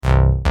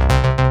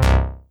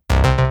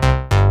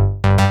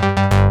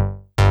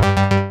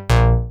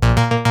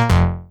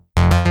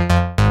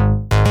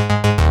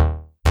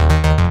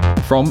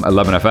From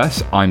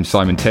 11FS, I'm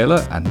Simon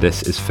Taylor, and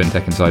this is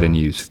FinTech Insider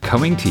News,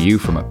 coming to you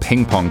from a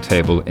ping pong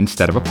table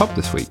instead of a pub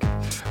this week.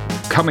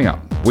 Coming up,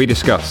 we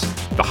discuss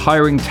the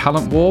hiring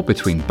talent war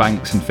between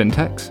banks and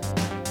fintechs,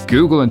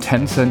 Google and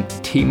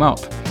Tencent team up.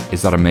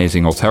 Is that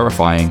amazing or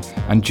terrifying?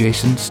 And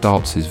Jason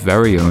starts his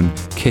very own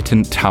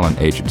kitten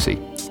talent agency.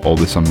 All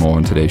this and more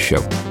on today's show.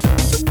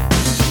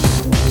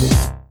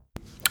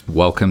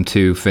 Welcome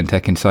to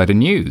FinTech Insider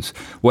News.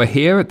 We're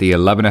here at the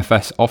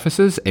 11FS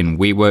offices in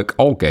WeWork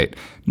Aldgate.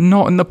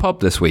 Not in the pub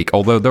this week,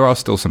 although there are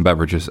still some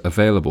beverages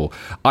available.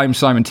 I'm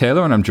Simon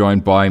Taylor, and I'm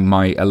joined by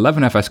my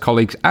 11FS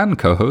colleagues and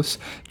co-hosts,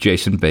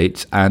 Jason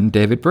Bates and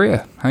David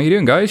Breer. How are you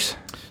doing, guys?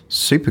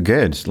 Super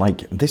good.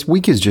 Like, this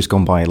week has just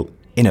gone by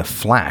in a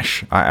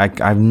flash. I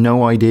have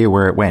no idea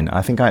where it went.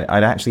 I think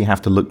I'd actually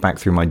have to look back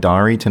through my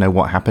diary to know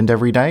what happened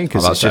every day,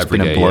 because it's just been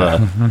a blur.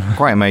 Yeah.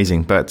 Quite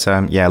amazing. But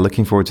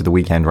looking forward to the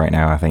weekend right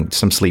now. I think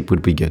some sleep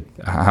would be good.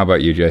 How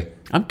about you, Jay?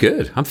 I'm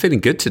good. I'm feeling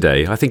good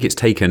today. I think it's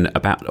taken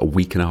about a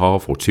week and a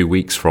half or 2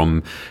 weeks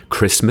from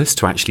Christmas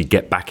to actually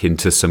get back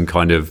into some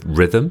kind of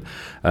rhythm.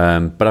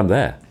 But I'm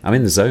there. I'm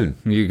in the zone.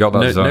 You got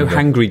that zone. No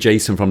hangry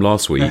Jason from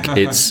last week.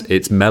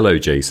 It's mellow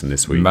Jason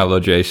this week. Mellow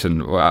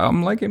Jason. Well,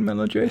 I'm liking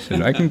mellow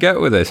Jason. I can get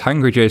with this.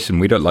 Hangry Jason,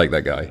 we don't like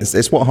that guy.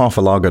 It's what half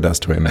a lager does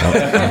to him.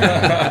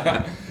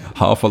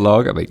 Half a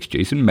lager makes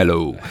Jason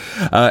mellow.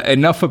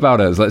 Enough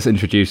about us. Let's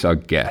introduce our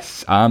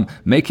guests.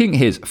 Making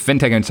his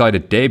FinTech Insider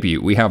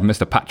debut, we have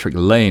Mr. Patrick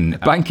Lane,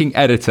 banking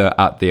editor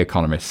at The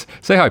Economist.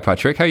 Say hi,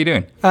 Patrick. How are you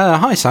doing?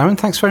 Hi, Simon.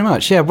 Thanks very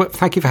much. Yeah,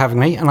 thank you for having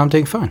me, and I'm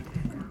doing fine.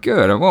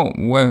 Good. Well,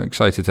 we're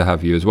excited to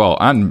have you as well.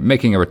 And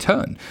making a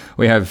return,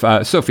 we have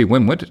Sophie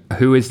Winwood,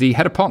 who is the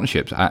head of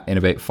partnerships at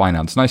Innovate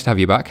Finance. Nice to have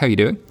you back. How are you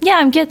doing? Yeah,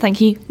 I'm good,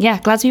 thank you. Yeah,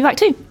 glad to be back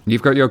too.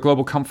 You've got your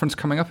global conference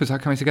coming up. Is that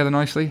coming together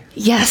nicely?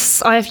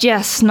 Yes,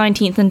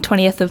 19th and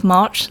 20th of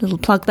March. Little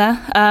plug there.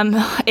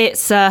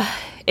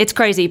 It's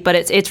crazy, but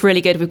it's really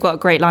good. We've got a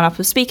great lineup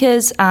of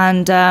speakers,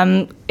 and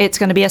it's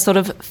going to be a sort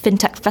of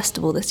fintech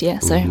festival this year.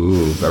 So,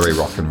 very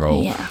rock and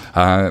roll.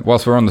 Yeah.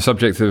 Whilst we're on the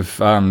subject of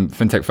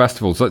fintech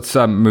festivals, let's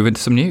move into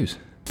some news.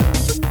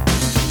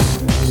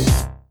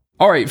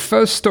 All right,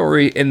 first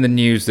story in the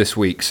news this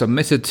week,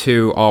 submitted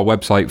to our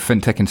website,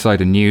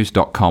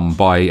 fintechinsidernews.com,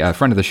 by a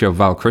friend of the show,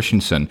 Val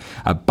Christensen.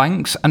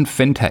 Banks and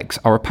fintechs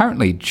are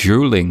apparently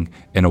dueling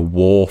in a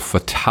war for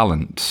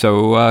talent.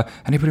 So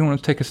anybody want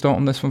to take a start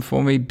on this one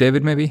for me?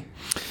 David, maybe?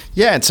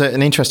 Yeah, it's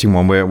an interesting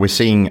one. We're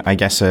seeing, I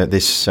guess,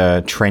 this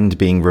trend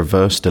being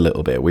reversed a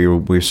little bit.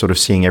 We're sort of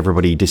seeing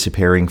everybody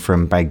disappearing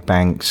from big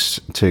banks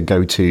to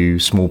go to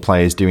small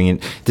players doing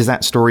it. Does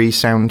that story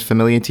sound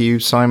familiar to you,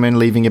 Simon?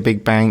 Leaving a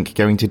big bank,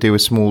 going to do a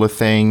smaller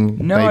thing?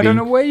 No, maybe? I don't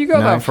know where you got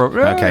that from.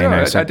 Okay,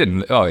 no, I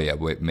didn't. Oh, yeah,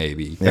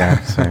 maybe.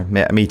 Yeah, so,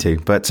 me too.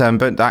 But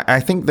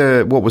I think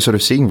what we're sort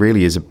of seeing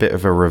really is a bit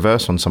of a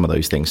reverse on some of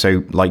those things.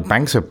 So, like,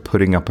 banks are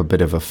putting up a bit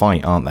of a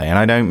fight, aren't they? And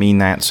I don't mean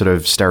that sort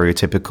of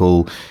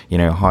stereotypical,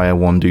 hire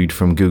one dude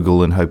from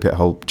Google and hope it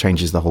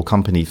changes the whole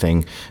company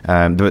thing.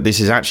 But this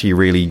is actually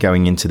really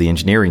going into the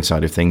engineering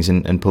side of things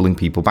and pulling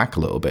people back a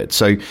little bit.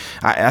 So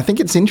I think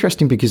it's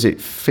interesting because it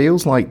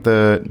feels like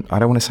I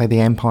don't want to say the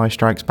empire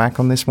strikes back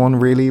on this one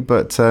really,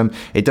 but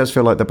it does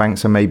feel like the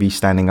banks are maybe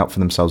standing up for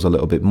themselves a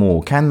little bit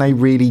more. Can they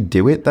really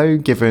do it though,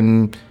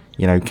 given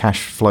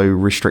cash flow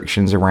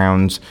restrictions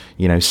around,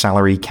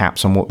 salary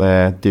caps on what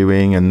they're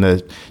doing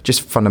and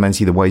just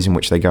fundamentally the ways in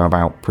which they go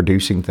about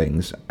producing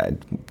things?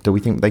 Do we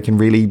think they can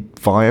really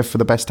vie for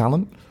the best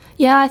talent?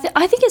 Yeah,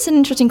 I think it's an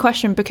interesting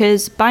question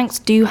because banks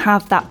do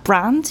have that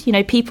brand.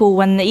 People,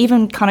 when they're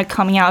even kind of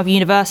coming out of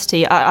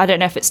university, I don't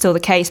know if it's still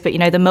the case, but,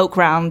 the milk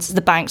rounds,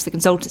 the banks, the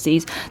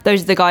consultancies,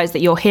 those are the guys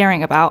that you're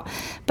hearing about.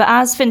 But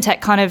as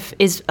fintech kind of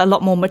is a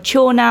lot more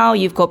mature now,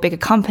 you've got bigger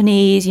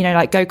companies,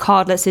 like Go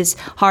Cardless is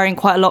hiring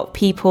quite a lot of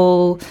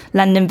people,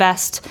 Lend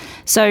Invest.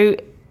 So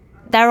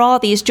there are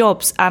these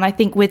jobs, and I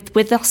think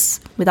with us,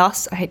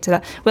 I hate to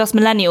that, with us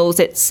millennials,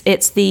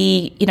 it's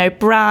the,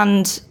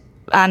 brand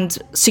and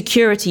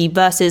security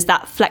versus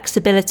that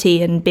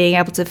flexibility and being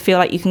able to feel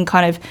like you can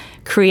kind of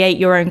create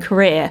your own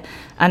career.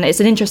 And it's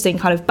an interesting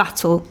kind of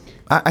battle.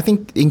 I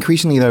think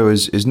increasingly, though,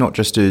 is not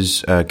just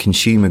as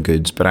consumer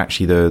goods, but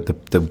actually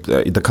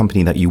the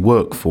company that you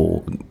work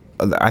for.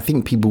 I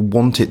think people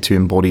want it to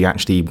embody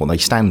actually what they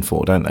stand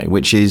for, don't they?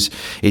 Which is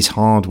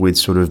hard with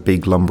sort of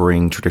big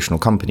lumbering traditional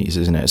companies,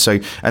 isn't it? So,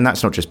 and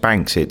that's not just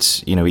banks.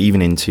 It's,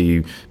 even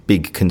into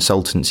big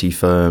consultancy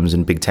firms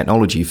and big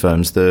technology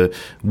firms.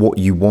 What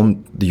you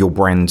want your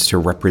brand to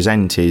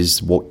represent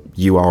is what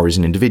you are as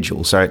an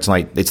individual. So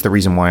it's the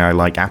reason why I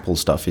like Apple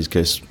stuff is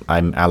because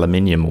I'm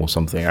aluminium or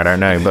something. I don't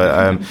know,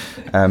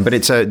 but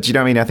it's do you know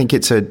what I mean? I think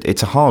it's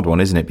a hard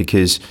one, isn't it?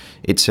 Because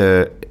it's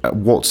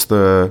what's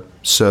the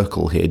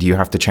circle here? Do you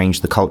have to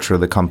change the culture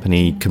of the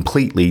company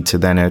completely to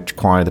then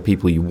acquire the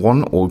people you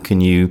want, or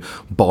can you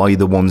buy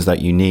the ones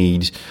that you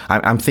need?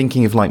 I'm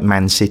thinking of like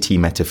Man City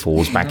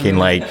metaphors back in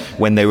like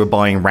when they were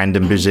buying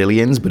random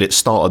Brazilians, but it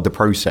started the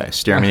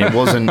process. Do you know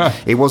what I mean?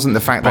 It wasn't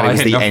the fact that it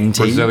was the end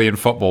team. Brazilian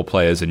football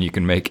players and you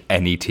can make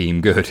any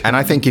team good. And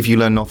I think if you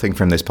learn nothing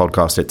from this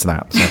podcast, it's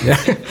that. So.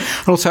 Yeah.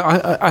 Also,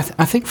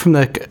 I think from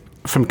a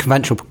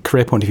conventional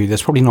career point of view,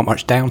 there's probably not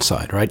much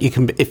downside, right? You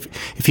can,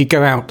 if you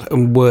go out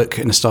and work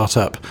in a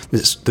startup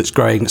that's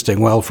growing, that's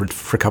doing well for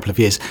a couple of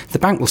years, the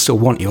bank will still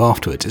want you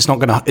afterwards. It's not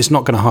going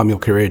to harm your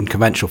career in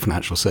conventional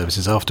financial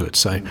services afterwards.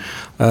 So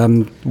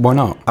why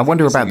not? I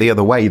wonder about the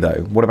other way,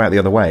 though. What about the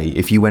other way?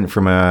 If you went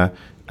from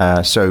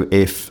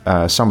if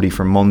somebody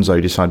from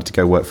Monzo decided to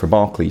go work for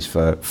Barclays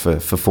for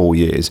 4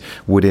 years,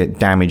 would it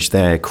damage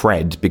their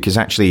cred? Because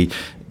actually,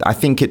 I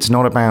think it's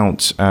not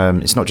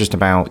just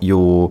about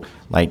your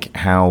like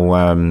how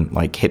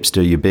like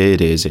hipster your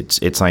beard is.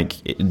 It's like,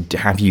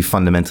 have you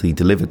fundamentally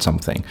delivered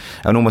something?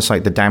 And almost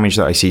like the damage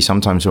that I see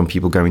sometimes when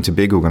people go into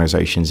big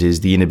organizations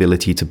is the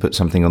inability to put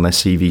something on their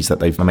CVs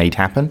that they've made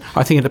happen.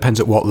 I think it depends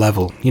at what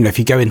level. You know, if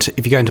you go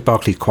into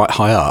Barclays quite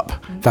high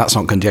up, that's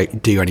not going to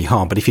do any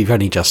harm. But if you've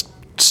only just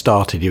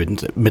started, you in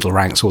middle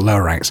ranks or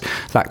lower ranks,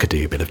 that could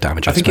do a bit of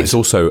damage. I think it's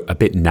also a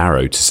bit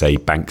narrow to say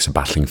banks are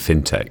battling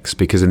fintechs,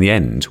 because in the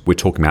end we're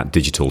talking about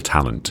digital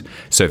talent.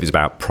 So if it's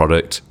about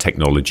product,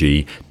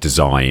 technology,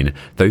 design,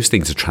 those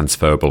things are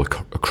transferable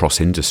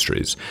across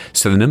industries.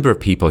 So the number of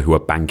people who are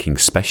banking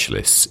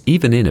specialists,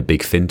 even in a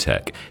big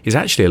fintech, is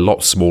actually a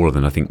lot smaller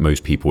than I think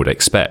most people would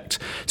expect.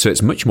 So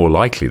it's much more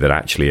likely that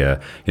actually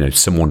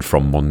someone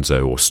from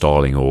Monzo or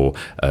Starling or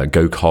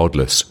Go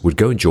Cardless would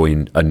go and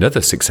join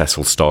another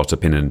successful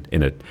startup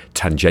in a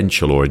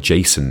tangential or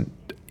adjacent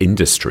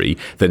industry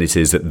than it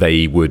is that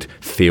they would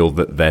feel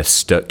that they're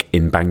stuck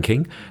in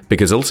banking,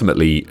 because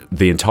ultimately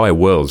the entire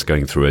world's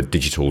going through a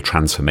digital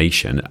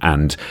transformation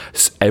and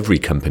every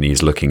company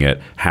is looking at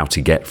how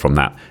to get from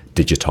that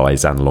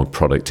digitized analog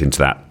product into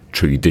that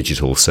truly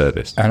digital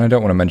service. And I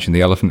don't want to mention the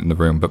elephant in the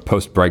room, but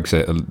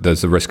post-Brexit, there's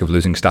the risk of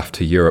losing staff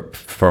to Europe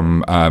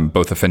from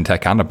both a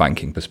fintech and a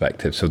banking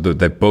perspective. So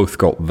they've both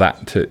got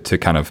that to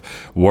kind of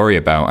worry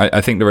about.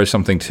 I think there is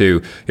something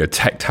to,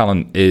 tech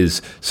talent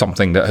is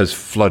something that has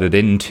flooded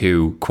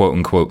into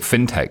quote-unquote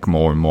fintech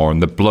more and more,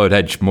 and the blood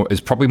edge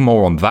is probably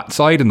more on that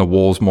side and the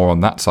war's more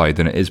on that side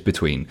than it is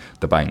between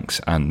the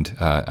banks and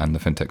the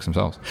fintechs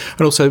themselves.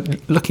 And also,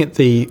 looking at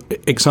the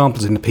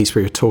examples in the piece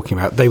we were talking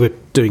about, they were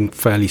doing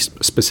fairly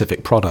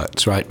specific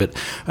products, right? But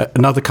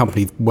another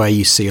company where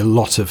you see a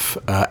lot of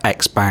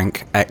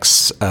ex-bank,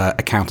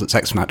 ex-accountants,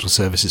 ex-financial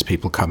services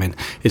people come in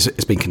has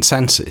been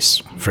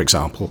Consensus, for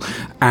example.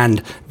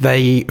 And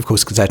they, of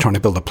course, because they're trying to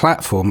build a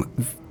platform,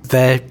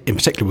 they in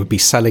particular would be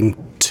selling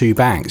to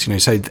banks.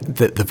 So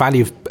the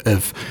value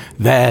of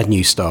their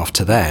new staff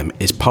to them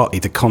is partly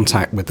the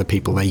contact with the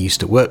people they used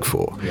to work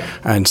for. Yeah.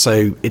 And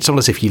so it's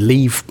almost as if you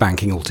leave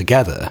banking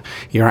altogether,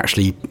 you're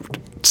actually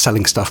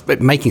selling stuff,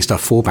 but making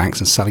stuff for banks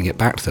and selling it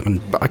back to them.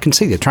 And I can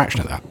see the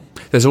attraction of that.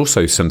 There's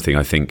also something,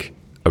 I think,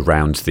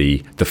 around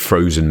the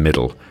frozen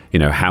middle.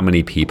 How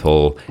many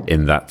people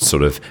in that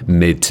sort of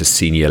mid to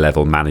senior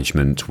level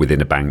management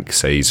within a bank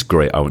says,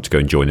 great, I want to go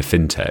and join a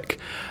fintech,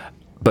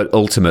 but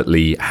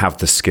ultimately have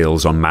the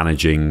skills on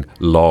managing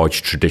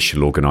large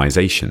traditional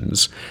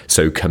organizations.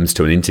 So comes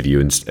to an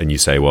interview and you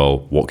say,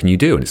 well, what can you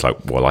do? And it's like,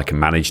 well, I can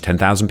manage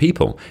 10,000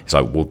 people. It's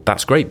like, well,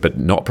 that's great, but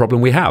not a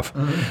problem we have.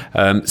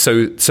 Mm-hmm.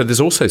 So there's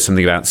also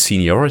something about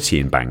seniority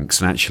in banks.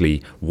 And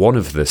actually, one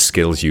of the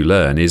skills you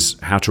learn is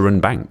how to run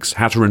banks,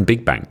 how to run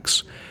big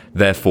banks.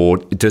 Therefore,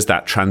 does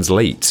that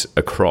translate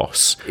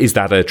across? Is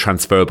that a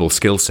transferable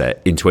skill set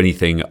into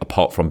anything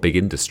apart from big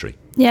industry?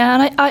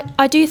 Yeah, and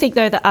I do think,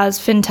 though, that as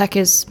fintech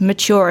is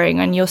maturing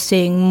and you're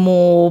seeing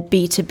more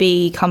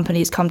B2B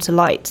companies come to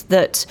light,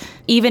 that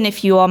even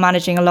if you are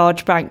managing a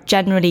large bank,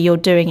 generally you're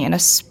doing it in a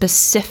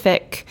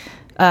specific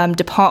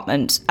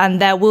department, and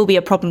there will be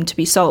a problem to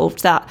be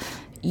solved that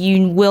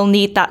you will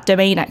need that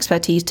domain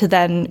expertise to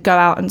then go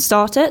out and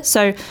start it.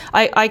 So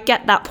I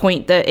get that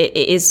point that it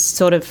is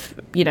sort of,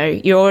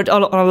 you're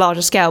on a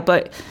larger scale,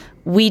 but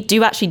we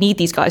do actually need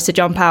these guys to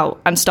jump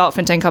out and start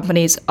fintech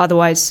companies.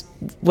 Otherwise,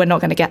 we're not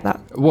going to get that.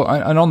 Well,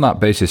 and on that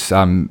basis,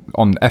 on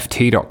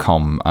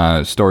FT.com,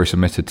 a story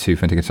submitted to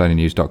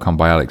FintechInsiderNews.com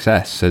by Alex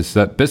S. says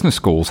that business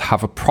schools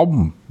have a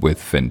problem with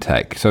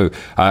fintech. So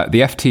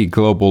the FT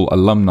Global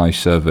Alumni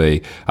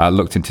Survey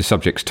looked into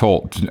subjects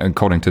taught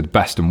according to the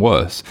best and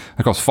worst.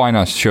 Of course,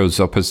 finance shows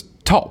up as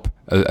top,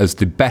 as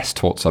the best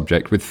taught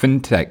subject, with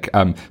fintech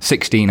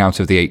 16 out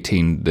of the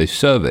 18 they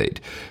surveyed.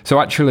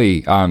 So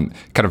actually, kind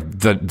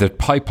of the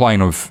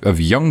pipeline of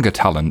younger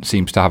talent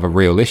seems to have a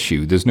real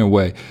issue. There's no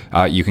way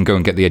you can go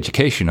and get the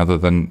education other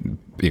than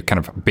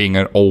kind of being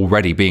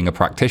a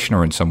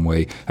practitioner in some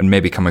way, and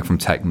maybe coming from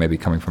tech, maybe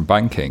coming from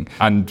banking.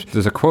 And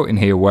there's a quote in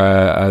here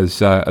where,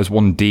 as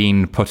one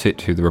dean put it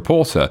to the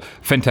reporter,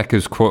 fintech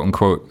is quote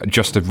unquote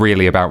just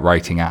really about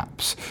writing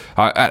apps.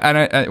 And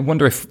I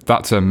wonder if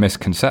that's a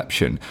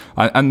misconception.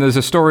 And there's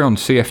a story on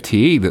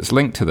CFTE that's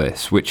linked to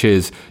this, which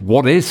is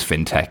what is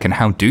fintech and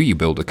how do you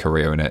build a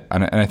career in it?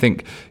 And I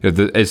think,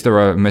 is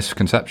there a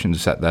misconception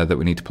set there that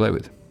we need to play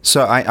with?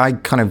 So I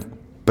kind of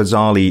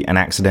bizarrely and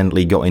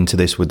accidentally got into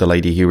this with the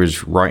lady who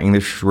was writing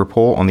this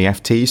report on the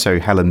FT, so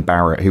Helen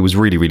Barrett, who was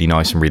really, really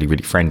nice and really,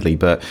 really friendly.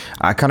 But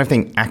I kind of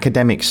think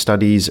academic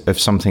studies of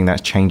something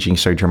that's changing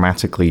so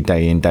dramatically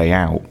day in, day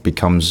out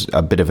becomes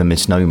a bit of a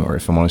misnomer,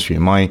 if I'm honest with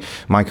you.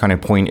 My kind of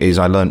point is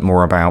I learned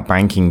more about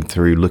banking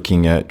through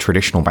looking at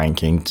traditional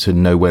banking to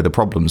know where the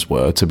problems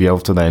were, to be able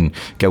to then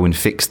go and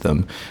fix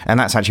them. And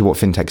that's actually what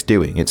fintech's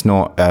doing. It's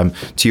not,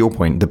 to your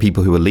point, the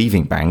people who are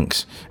leaving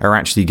banks are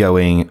actually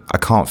going, I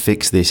can't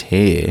fix this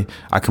here.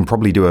 I can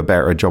probably do a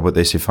better job at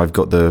this if I've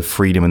got the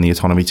freedom and the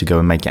autonomy to go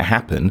and make it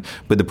happen.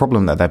 But the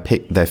problem that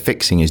they're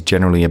fixing is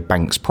generally a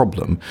bank's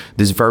problem.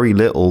 There's very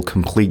little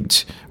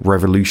complete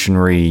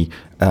revolutionary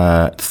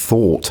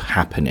thought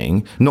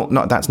happening.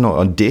 Not that's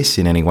not a diss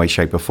in any way,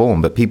 shape, or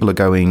form, but people are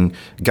going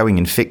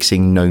and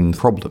fixing known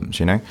problems.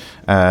 And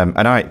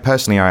I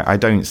personally, I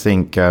don't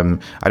think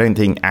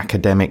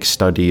academic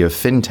study of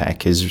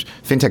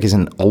fintech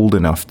isn't old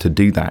enough to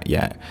do that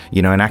yet.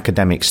 An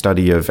academic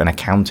study of an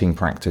accounting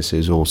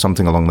practices or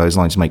something along those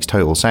lines makes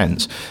total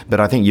sense. But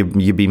I think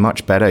you'd be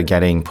much better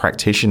getting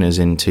practitioners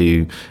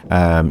into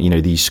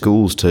these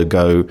schools to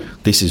go,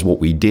 this is what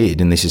we did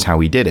and this is how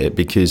we did it.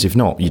 Because if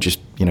not, you just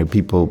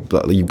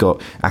you've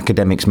got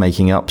academics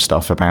making up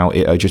stuff about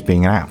it just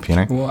being an app,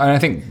 Well, and I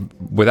think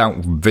without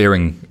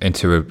veering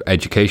into an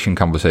education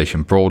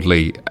conversation,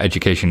 broadly,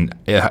 education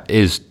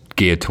is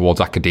geared towards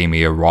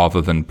academia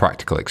rather than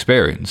practical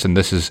experience. And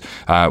this is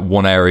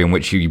one area in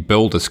which you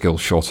build a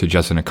skills shortage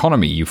as an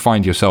economy. You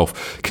find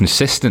yourself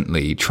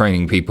consistently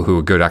training people who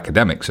are good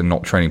academics and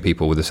not training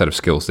people with a set of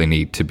skills they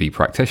need to be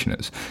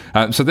practitioners.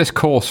 So this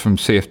course from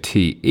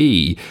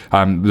CFTE,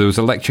 there was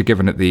a lecture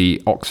given at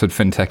the Oxford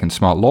FinTech and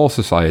Smart Law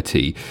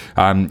Society,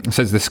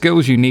 says the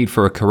skills you need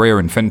for a career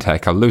in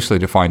fintech are loosely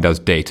defined as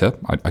data.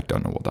 I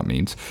don't know what that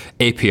means.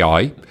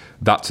 API.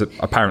 That's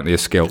apparently a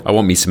skill. I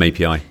want me some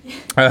API.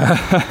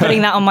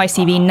 Putting that on my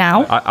CV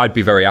now. I'd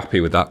be very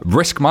happy with that.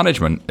 Risk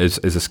management is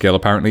a skill,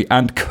 apparently,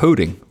 and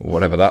coding,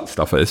 whatever that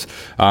stuff is.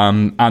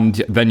 And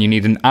then you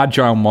need an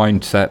agile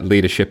mindset,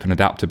 leadership, and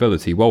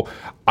adaptability. Well,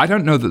 I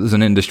don't know that there's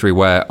an industry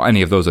where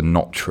any of those are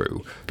not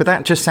true. But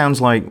that just sounds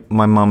like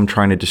my mum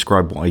trying to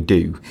describe what I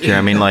do. Do you know what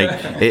I mean? Like,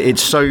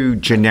 it's so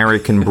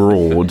generic and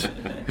broad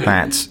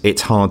that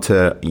it's hard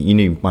to... You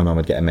knew my mum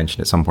would get a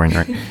mention at some point,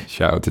 right?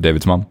 Shout out to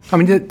David's mum. I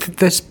mean,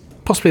 there's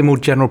possibly a more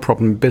general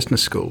problem in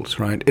business schools,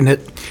 right?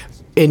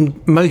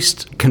 In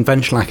most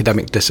conventional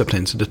academic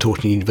disciplines that are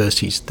taught in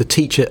universities, the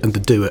teacher and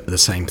the doer are the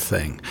same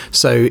thing.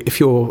 So if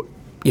you're...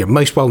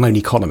 most well-known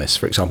economists,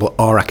 for example,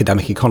 are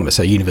academic economists,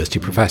 they're university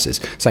professors.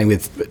 Same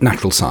with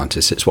natural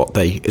scientists, it's what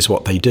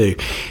they do.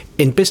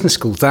 In business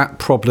schools, that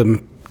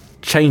problem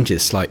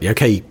changes slightly.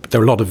 Okay,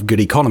 there are a lot of good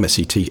economists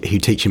who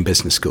teach in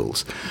business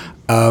schools.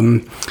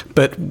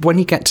 But when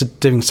you get to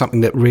doing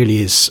something that really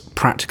is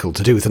practical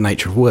to do with the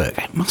nature of work,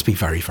 it must be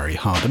very, very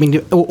hard. I mean,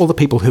 all the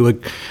people who are...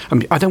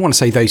 I don't want to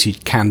say those who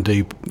can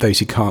do, those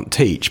who can't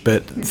teach,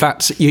 but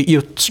that's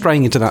you're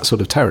straying into that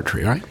sort of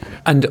territory, right?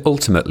 And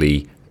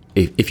ultimately,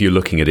 if you're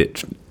looking at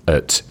it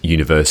at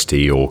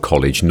university or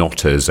college,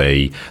 not as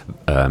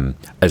an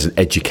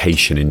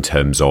education in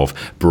terms of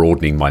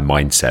broadening my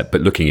mindset,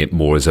 but looking at it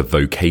more as a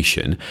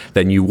vocation,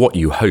 then what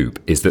you hope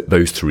is that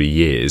those 3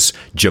 years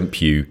jump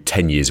you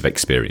 10 years of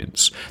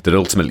experience, that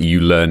ultimately you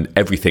learn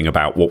everything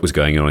about what was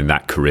going on in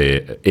that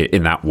career,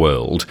 in that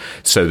world,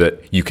 so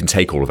that you can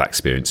take all of that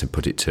experience and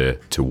put it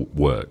to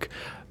work.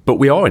 But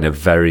we are in a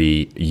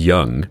very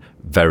young,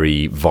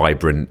 very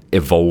vibrant,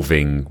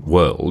 evolving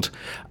world.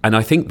 And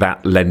I think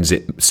that lends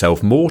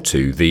itself more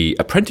to the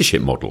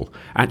apprenticeship model.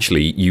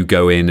 Actually, you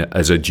go in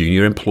as a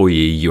junior employee,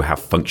 you have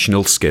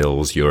functional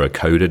skills, you're a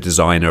coder,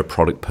 designer, a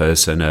product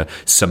person,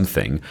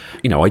 something.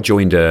 I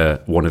joined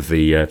one of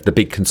the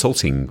big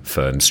consulting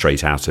firms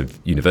straight out of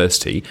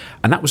university,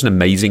 and that was an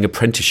amazing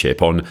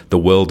apprenticeship on the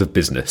world of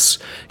business.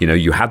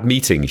 You had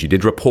meetings, you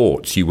did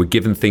reports, you were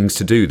given things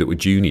to do that were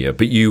junior,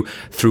 but you,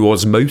 through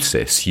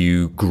osmosis,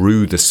 you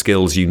grew the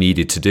skills you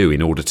needed to do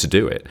in order to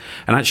do it.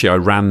 And actually, I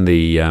ran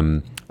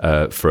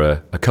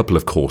for a couple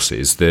of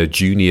courses, the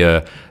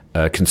junior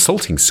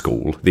consulting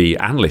school, the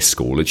analyst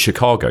school at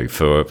Chicago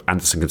for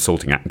Anderson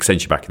Consulting at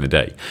Accenture back in the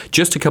day.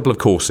 Just a couple of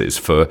courses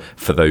for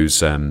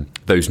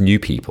those new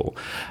people.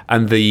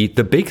 And the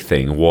big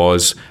thing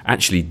was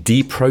actually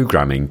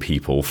deprogramming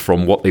people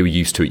from what they were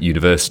used to at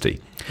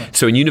university.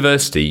 So in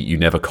university, you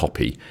never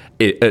copy.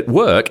 At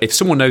work, if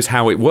someone knows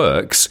how it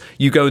works,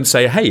 you go and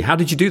say, hey, how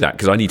did you do that?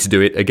 Because I need to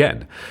do it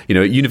again.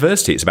 At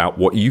university, it's about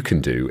what you can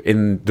do.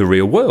 In the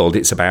real world,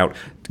 it's about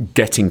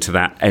getting to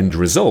that end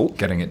result.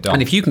 Getting it done.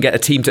 And if you can get a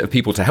team of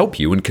people to help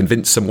you and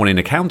convince someone in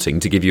accounting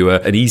to give you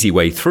an easy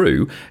way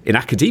through, in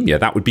academia,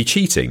 that would be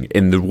cheating.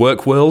 In the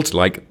work world,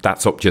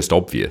 that's just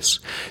obvious.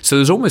 So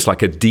there's almost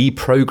like a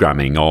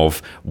deprogramming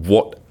of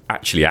what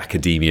actually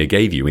academia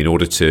gave you in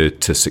order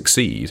to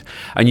succeed.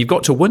 And you've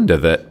got to wonder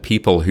that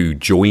people who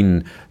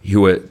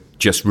are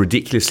just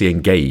ridiculously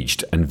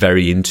engaged and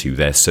very into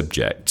their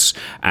subjects,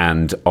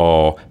 and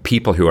are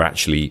people who are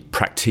actually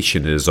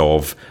practitioners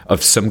of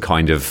some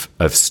kind of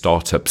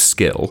startup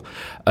skill.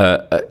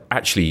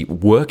 Actually,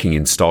 working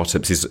in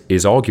startups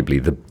is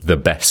arguably the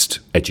best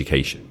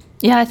education.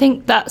 Yeah, I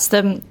think that's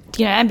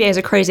MBAs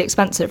are crazy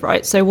expensive,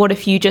 right? So what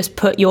if you just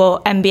put your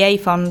MBA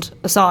fund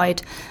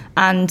aside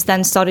and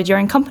then started your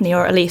own company,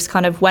 or at least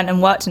kind of went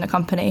and worked in a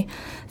company?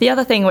 The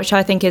other thing, which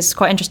I think is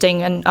quite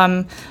interesting,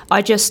 and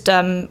I just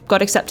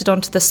got accepted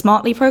onto the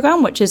Smartly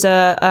program, which is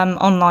a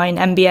online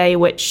MBA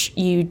which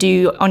you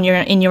do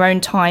in your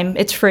own time.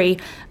 It's free,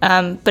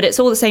 but it's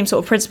all the same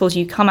sort of principles.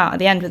 You come out at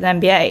the end with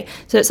an MBA.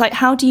 So it's like,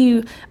 how do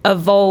you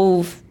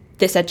evolve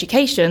this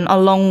education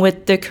along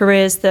with the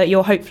careers that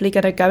you're hopefully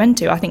going to go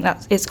into? I think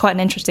it's quite an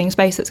interesting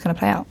space that's going to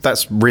play out.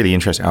 That's really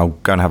interesting. I'll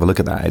go and have a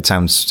look at that. It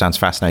sounds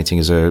fascinating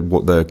as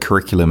what the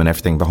curriculum and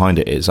everything behind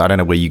it is. I don't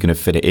know where you're going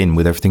to fit it in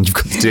with everything you've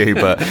got to do,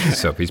 but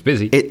Sophie's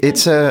busy.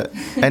 It's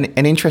an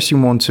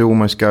interesting one to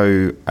almost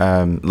go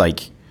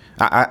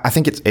I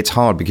think it's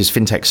hard because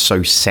fintech's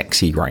so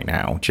sexy right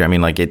now. Do you know what I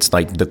mean? Like, it's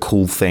like the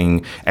cool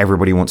thing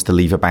everybody wants to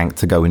leave a bank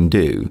to go and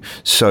do.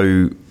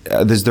 So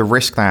there's the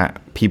risk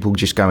that people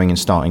just going and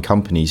starting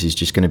companies is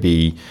just going to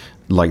be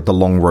like the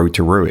long road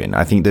to ruin.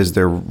 I think there's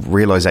the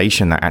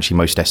realization that actually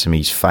most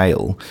SMEs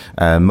fail.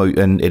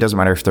 And it doesn't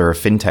matter if they're a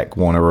fintech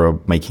one or a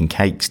making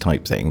cakes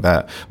type thing,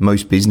 that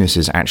most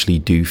businesses actually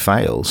do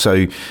fail.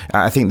 So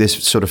I think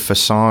this sort of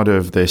facade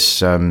of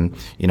this,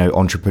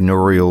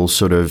 entrepreneurial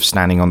sort of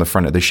standing on the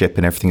front of the ship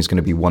and everything's going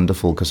to be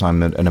wonderful because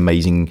I'm an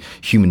amazing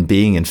human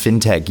being in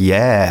fintech.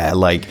 Yeah,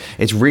 like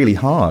it's really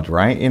hard,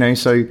 right?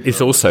 So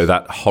it's also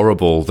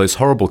those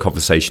horrible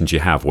conversations you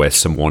have where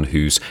someone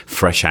who's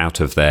fresh out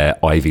of their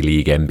Ivy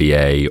League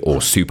MBA or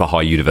super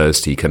high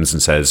university comes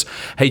and says,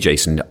 "Hey,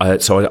 Jason,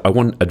 so I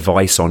want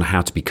advice on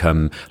how to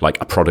become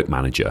like a product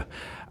manager."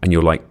 And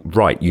you're like,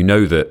 right,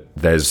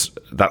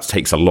 that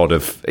takes a lot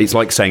of, it's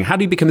like saying, how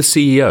do you become a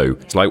CEO?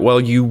 It's like, well,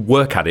 you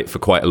work at it for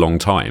quite a long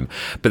time,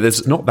 but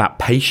there's not that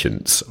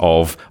patience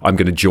of, I'm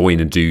going to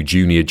join and do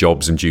junior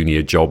jobs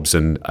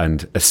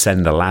and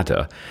ascend the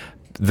ladder.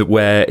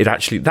 Where it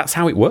actually, that's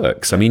how it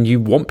works. I mean, you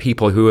want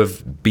people who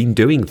have been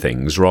doing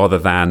things rather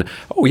than,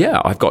 oh yeah,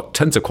 I've got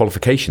tons of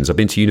qualifications, I've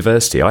been to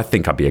university, I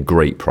think I'd be a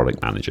great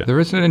product manager. There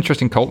is an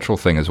interesting cultural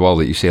thing as well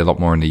that you see a lot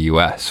more in the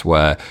US,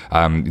 where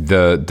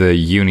the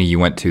uni you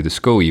went to, the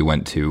school you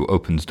went to,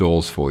 opens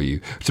doors for you.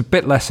 It's a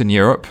bit less in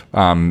Europe,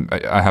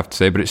 I have to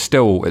say, but it's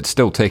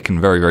still taken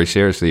very, very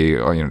seriously.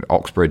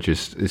 Oxbridge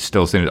is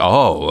still seen as,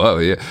 oh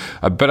yeah,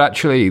 but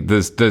actually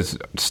there's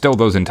still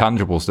those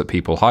intangibles that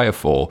people hire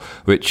for,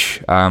 which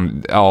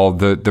are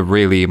the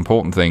really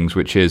important things,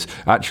 which is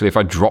actually, if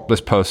I drop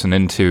this person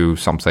into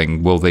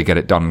something, will they get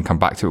it done and come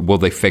back to it? Will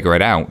they figure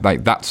it out?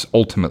 Like, that's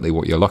ultimately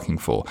what you're looking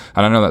for.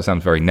 And I know that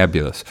sounds very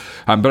nebulous,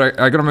 but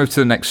I got to move to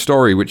the next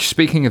story, which,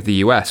 speaking of the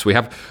US, we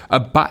have a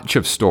batch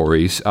of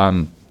stories.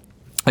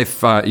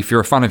 If you're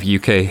a fan of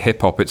UK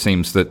hip hop, it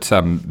seems that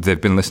they've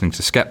been listening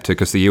to Skepta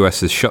because the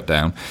US is shut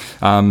down.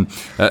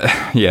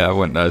 Yeah, I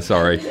went there.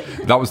 Sorry,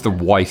 that was the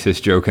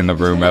whitest joke in the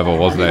room ever,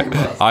 wasn't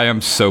it? I am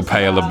so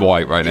pale and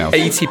white right now.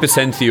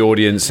 80% of the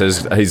audience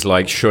is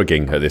like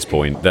shrugging at this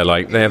point. They're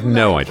like, they have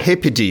no idea.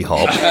 Hippity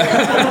hop.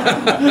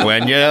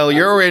 When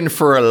you're in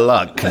for a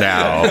luck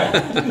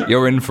now.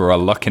 You're in for a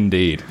luck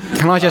indeed.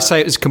 Can I just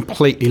say it was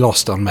completely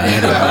lost on me?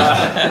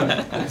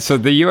 So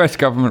the US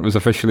government was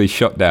officially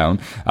shut down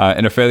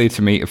in a failure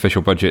to meet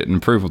official budget and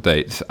approval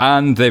dates,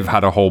 and they've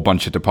had a whole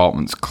bunch of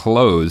departments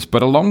close.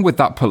 But along with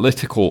that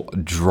political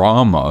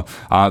drama,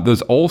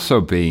 there's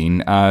also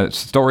been a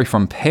story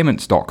from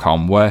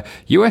payments.com where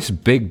US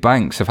big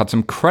banks have had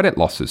some credit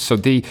losses. So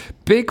the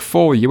big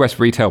four US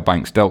retail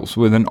banks dealt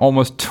with an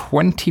almost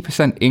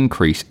 20%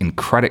 increase in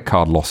credit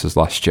card losses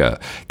last year.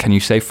 Can you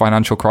say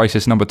financial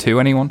crisis number 2,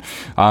 anyone?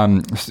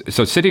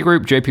 So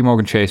Citigroup, JP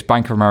Morgan Chase,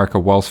 Bank of America,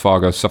 Wells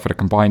Fargo suffered a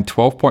combined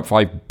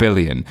 $12.5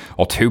 billion,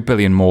 or $2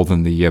 billion more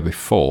than the year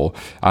before,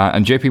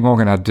 and JP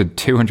Morgan added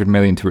 $200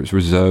 million to its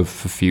reserve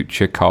for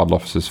future card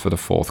losses for the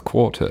fourth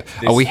quarter.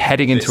 Are we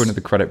heading into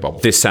another credit bubble?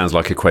 This sounds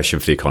like a question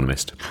for The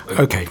Economist.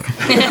 Okay.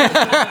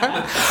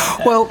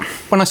 Well,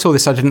 when I saw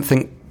this, I didn't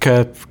think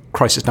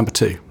crisis number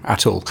 2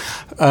 at all,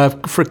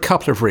 for a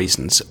couple of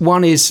reasons.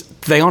 One is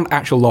they aren't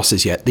actual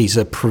losses yet. These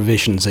are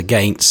provisions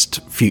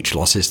against future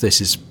losses. This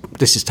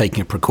is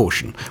taking a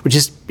precaution, which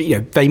is,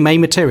 they may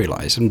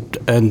materialise,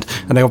 and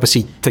they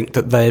obviously think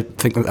that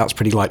that's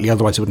pretty likely.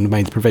 Otherwise, they wouldn't have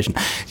made the provision.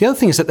 The other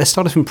thing is that they're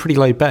starting from a pretty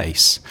low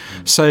base.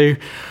 So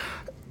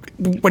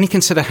when you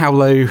consider how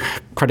low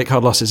credit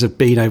card losses have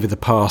been over the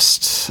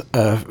past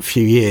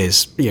few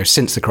years,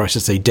 since the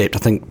crisis they dipped, I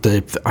think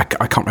I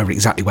can't remember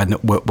exactly when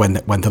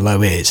the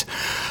low is.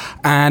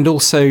 And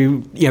also,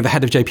 the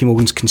head of JP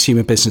Morgan's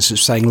consumer business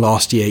was saying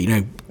last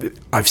year,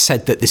 I've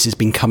said that this has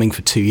been coming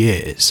for 2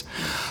 years.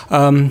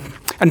 And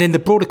in the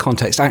broader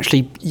context,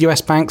 actually, US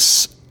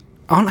banks,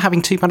 aren't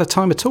having too bad a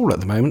time at all at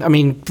the moment. I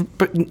mean,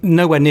 but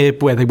nowhere near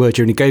where they were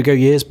during the go-go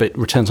years, but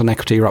returns on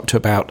equity are up to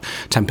about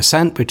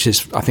 10%, which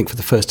is, I think, for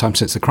the first time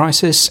since the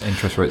crisis.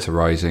 Interest rates are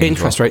rising.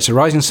 Rates are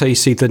rising, so you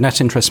see the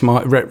net interest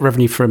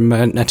revenue from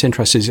net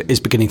interest is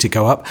beginning to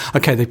go up.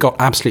 Okay, they've got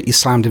absolutely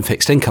slammed in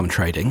fixed income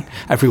trading.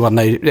 Everyone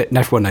knows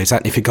that.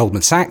 And if you're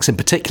Goldman Sachs in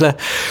particular,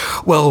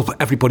 well,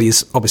 everybody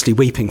is obviously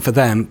weeping for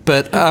them.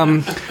 But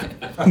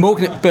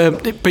Morgan,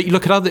 but you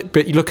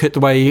look at the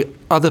way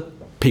other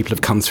people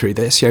have come through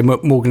this.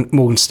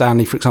 Morgan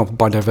Stanley, for example,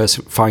 by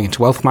diversifying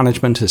into wealth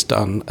management, has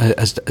done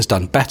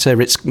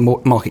better. Its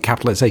market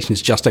capitalisation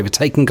has just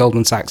overtaken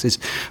Goldman Sachs's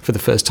for the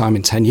first time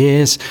in 10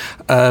 years.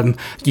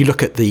 You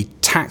look at the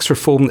tax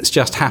reform that's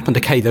just happened.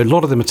 Okay, though a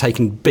lot of them are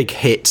taking big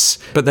hits,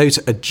 but those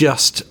are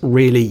just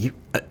really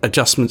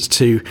adjustments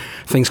to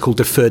things called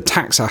deferred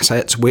tax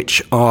assets, which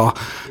are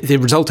the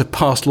result of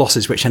past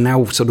losses, which are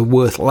now sort of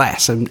worth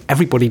less. And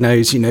everybody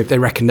knows, they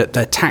reckon that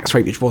their tax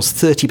rate, which was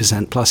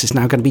 30% plus, is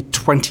now going to be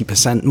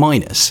 20%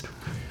 minus.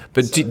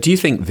 But do you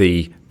think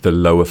the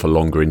lower for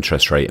longer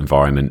interest rate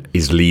environment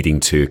is leading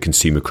to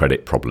consumer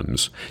credit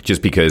problems?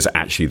 Just because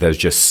actually there's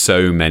just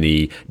so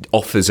many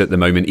offers at the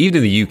moment, even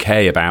in the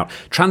UK, about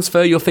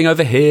transfer your thing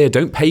over here,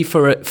 don't pay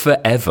for it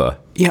forever.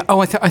 Yeah,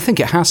 I think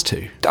it has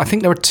to. I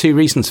think there are two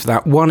reasons for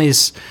that. One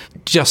is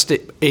just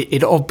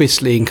it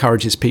obviously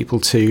encourages people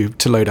to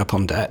load up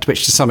on debt,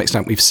 which to some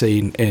extent we've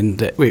seen in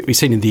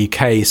the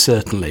UK,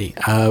 certainly,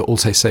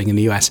 also seeing in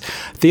the US.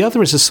 The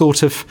other is a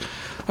sort of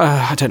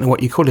I don't know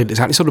what you call it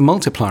exactly, sort of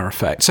multiplier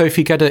effect. So if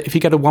you get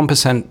a 1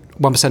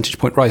 percentage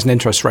point rise in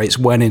interest rates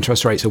when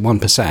interest rates are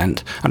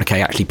 1%, and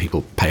okay, actually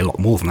people pay a lot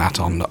more than that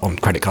on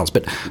credit cards,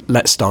 but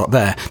let's start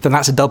there. Then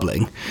that's a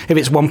doubling. If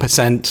it's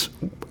 1%,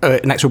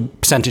 an extra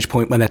percentage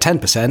point when they're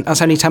 10%,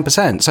 that's only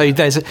 10%. So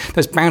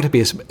there's bound to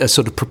be a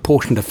sort of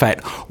proportionate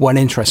effect when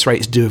interest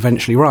rates do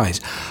eventually rise.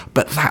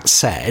 But that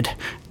said,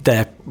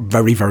 they're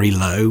very, very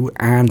low,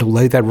 and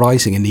although they're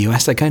rising in the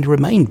US, they're going to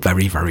remain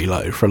very, very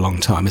low for a long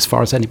time, as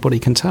far as anybody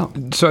can tell.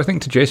 So I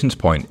think to Jason's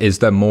point, is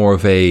there more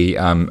of a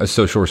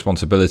social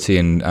responsibility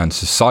and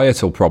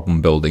societal problem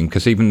building?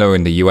 Because even though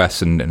in the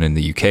US and in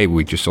the UK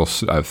we just saw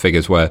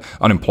figures where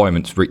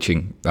unemployment's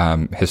reaching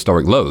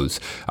historic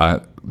lows,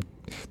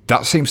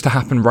 that seems to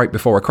happen right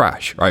before a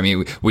crash. I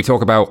mean, we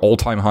talk about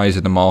all-time highs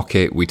in the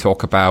market. We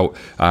talk about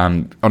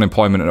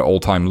unemployment at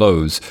all-time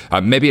lows.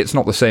 Maybe it's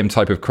not the same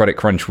type of credit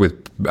crunch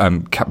with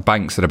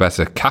banks that are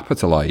better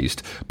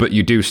capitalized, but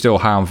you do still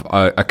have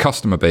a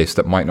customer base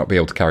that might not be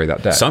able to carry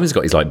that debt. Simon's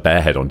got his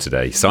bare head on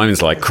today.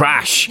 Simon's like,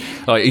 crash.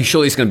 Are you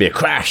sure it's going to be a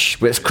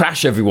crash? Let's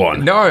crash,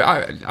 everyone. No,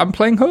 I'm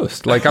playing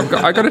host. I've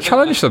got to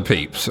challenge some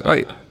peeps.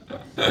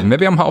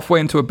 Maybe I'm halfway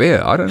into a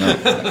beer. I don't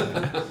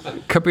know.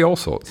 Could be all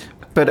sorts.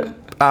 But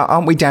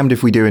aren't we damned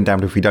if we do and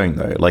damned if we don't,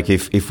 though? Like,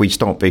 if we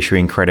stop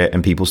issuing credit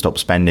and people stop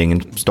spending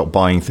and stop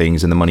buying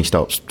things and the money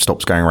stops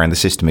going around the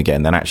system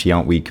again, then actually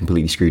aren't we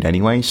completely screwed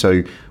anyway?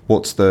 So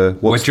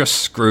we're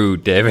just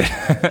screwed, David.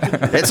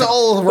 It's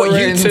all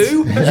ruined.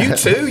 You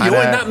too? You're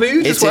in that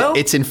mood as well?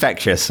 It's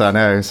infectious, I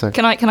know. So.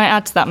 Can I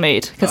add to that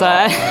mood? Because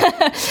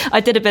I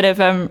did a bit of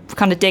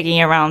kind of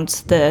digging around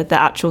the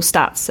actual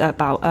stats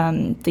about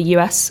the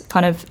US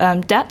kind of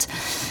debt.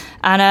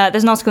 And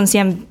there's an article on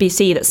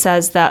CNBC that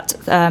says that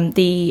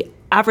the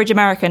average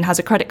American has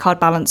a credit card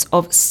balance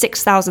of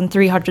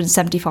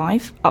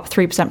 $6,375, up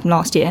 3% from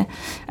last year.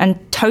 And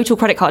total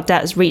credit card debt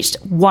has reached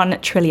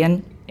 $1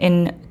 trillion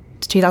in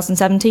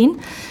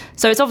 2017.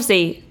 So it's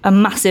obviously a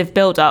massive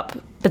build-up.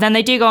 But then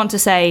they do go on to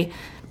say,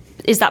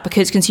 is that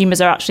because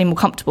consumers are actually more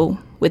comfortable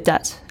with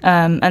debt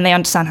and they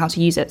understand how to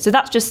use it? So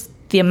that's just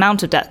the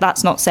amount of debt.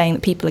 That's not saying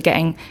that people are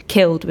getting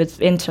killed with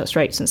interest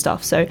rates and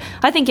stuff. So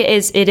I think it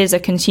is a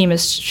consumer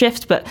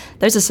shift, but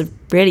those are some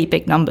really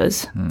big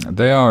numbers.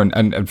 They are,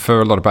 and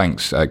for a lot of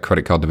banks,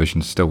 credit card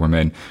divisions still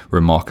remain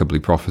remarkably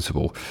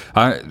profitable.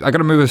 I got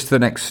to move us to the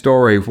next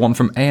story, one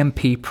from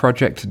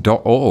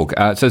ampproject.org.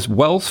 It says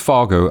Wells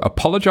Fargo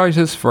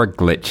apologizes for a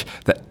glitch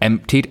that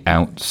emptied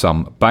out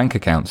some bank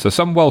accounts. So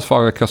some Wells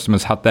Fargo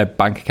customers had their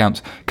bank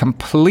accounts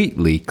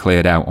completely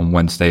cleared out on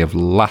Wednesday of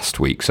last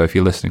week. So if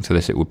you're listening to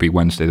this, it would be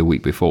Wednesday the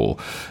week before.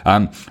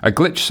 A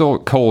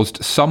glitch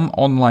caused some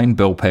online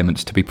bill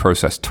payments to be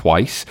processed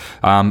twice,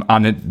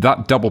 and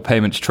that double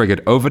payments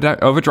triggered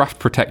overdraft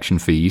protection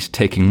fees,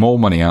 taking more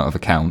money out of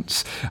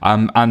accounts.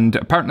 And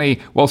apparently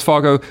Wells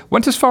Fargo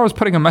went as far as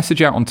putting a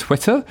message out on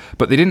Twitter,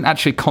 but they didn't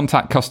actually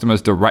contact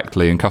customers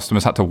directly, and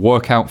customers had to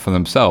work out for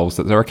themselves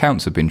that their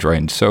accounts had been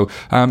drained. So,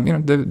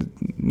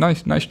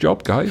 nice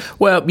job, guys.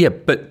 Well, yeah,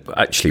 but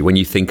actually, when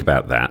you think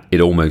about that,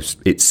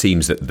 it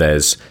seems that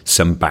there's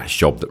some batch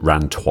job that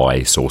ran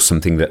twice or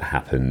something that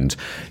happened,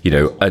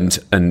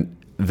 and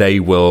they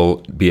will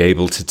be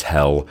able to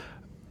tell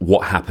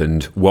what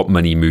happened, what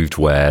money moved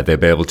where. They'll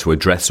be able to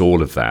address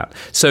all of that.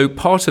 So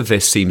part of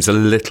this seems a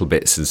little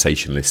bit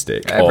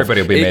sensationalistic.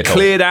 Everybody will be made It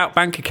cleared out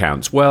bank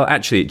accounts. Well,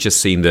 actually, it just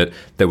seemed that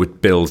there were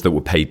bills that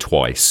were paid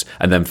twice.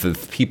 And then for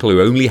the people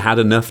who only had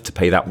enough to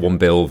pay that one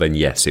bill, then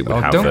yes, it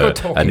would have don't go an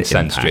talking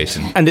sense, impact.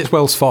 Jason. And it's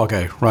Wells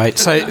Fargo, right?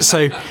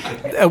 So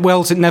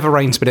Wells, it never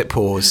rains, but it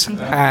pours.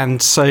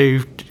 And so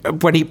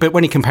when you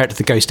compare it to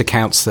the ghost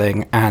accounts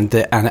thing and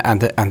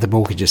the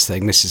mortgages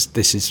thing, this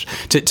is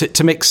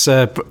to mix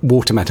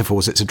water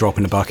metaphors. It's a drop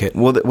in the bucket.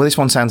 Well, this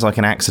one sounds like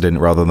an accident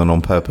rather than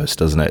on purpose,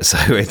 doesn't it? So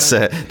it's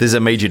there's a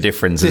major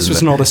difference. This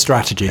was not a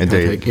strategy.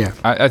 Indeed. I think, yeah.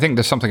 I think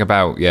there's something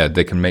about,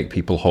 they can make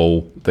people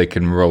whole. They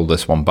can roll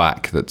this one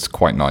back. That's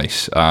quite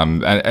nice.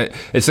 And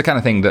it's the kind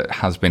of thing that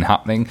has been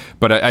happening.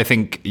 But I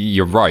think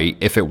you're right.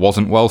 If it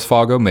wasn't Wells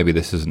Fargo, maybe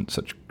this isn't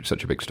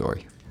such a big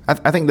story.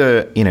 I think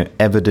the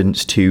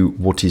evidence to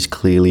what is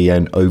clearly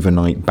an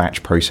overnight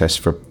batch process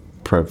for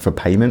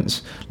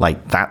payments,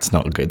 like that's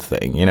not a good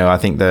thing. I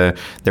think the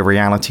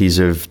realities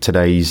of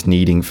today's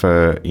needing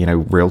for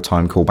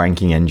real-time core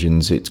banking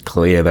engines, it's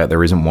clear that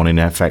there isn't one in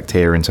effect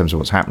here in terms of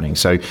what's happening.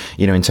 So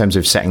in terms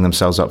of setting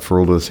themselves up for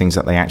all of the things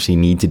that they actually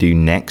need to do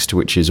next,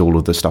 which is all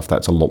of the stuff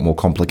that's a lot more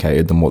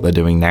complicated than what they're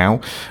doing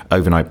now,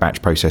 overnight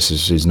batch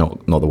processes is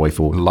not the way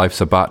forward. Life's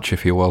a batch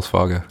if you're Wells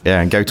Fargo.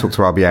 Yeah, and go talk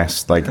to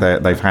RBS. Like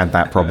they've had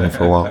that problem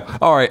for a while.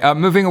 All right,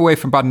 moving away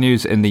from bad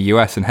news in the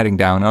US and heading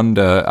down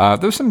under,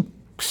 there's some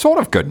sort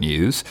of good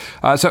news.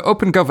 So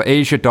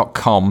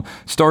OpenGovAsia.com,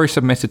 story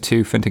submitted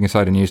to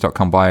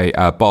FinTechInsiderNews.com by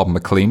Bob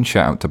McLean.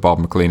 Shout out to Bob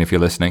McLean if you're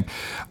listening.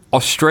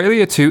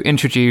 Australia to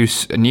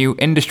introduce a new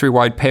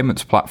industry-wide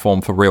payments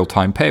platform for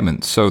real-time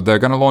payments. So they're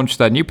going to launch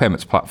their new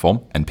payments platform,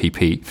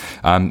 NPP.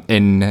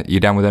 You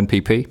down with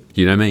NPP?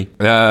 You know me.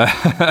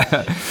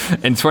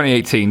 In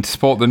 2018, to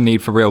support the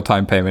need for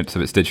real-time payments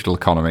of its digital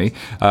economy.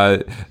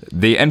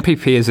 The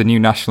NPP is a new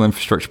national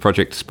infrastructure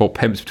project to support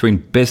payments between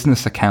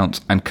business accounts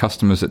and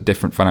customers at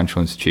different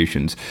financial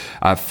institutions.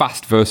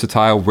 Fast,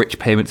 versatile, rich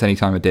payments any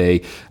time of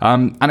day.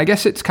 And I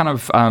guess it's kind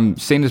of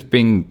seen as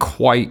being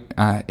quite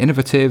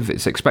innovative.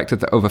 It's expected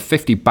that over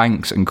 50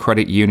 banks and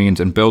credit unions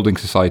and building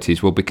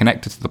societies will be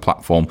connected to the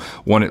platform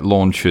when it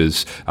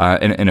launches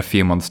in a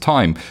few months'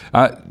 time.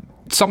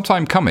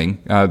 Sometime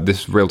coming,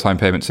 this real-time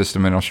payment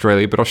system in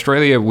Australia. But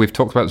Australia, we've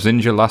talked about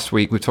Zinja last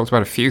week. We've talked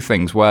about a few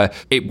things where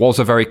it was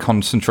a very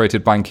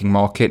concentrated banking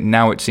market.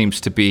 Now it seems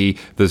to be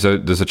there's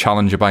a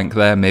challenger bank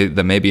there.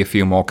 There may be a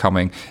few more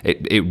coming.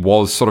 It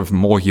was sort of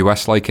more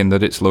US-like in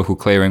that its local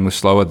clearing was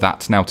slower.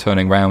 That's now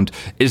turning around.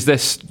 Is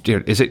this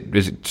is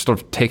it sort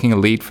of taking a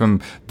lead from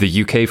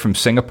the UK, from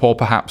Singapore,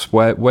 perhaps?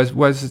 Where's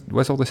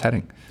all this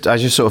heading? I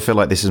just sort of feel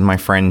like this is my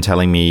friend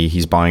telling me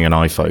he's buying an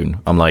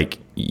iPhone. I'm like,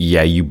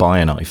 yeah, you buy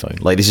an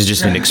iPhone. Like, this is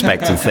just an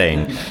expected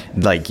thing.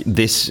 Like,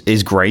 this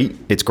is great.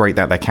 It's great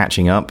that they're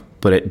catching up,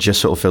 but it just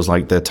sort of feels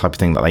like the type of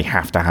thing that they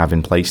have to have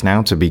in place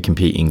now to be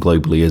competing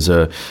globally as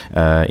a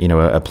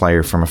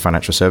player from a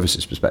financial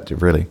services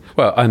perspective, really.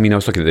 Well, I mean, I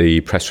was looking at the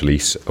press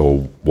release, or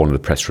one of the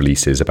press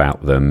releases,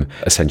 about them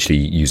essentially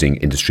using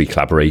industry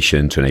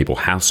collaboration to enable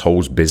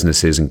households,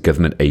 businesses and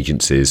government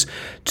agencies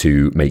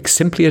to make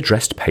simply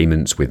addressed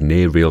payments with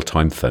near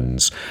real-time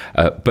funds.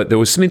 But there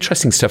was some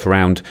interesting stuff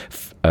around.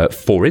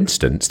 For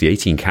instance, the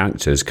 18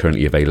 characters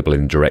currently available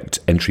in direct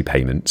entry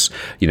payments,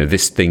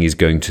 this thing is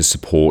going to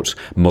support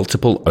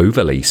multiple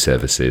overlay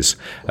services.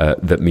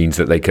 That means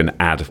that they can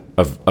add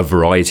a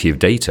variety of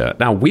data.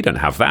 Now, we don't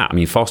have that. I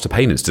mean, Faster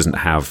Payments doesn't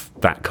have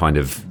that kind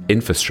of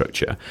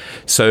infrastructure.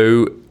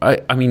 So,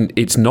 I mean,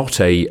 it's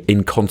not a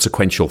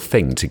inconsequential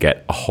thing to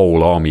get a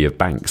whole army of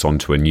banks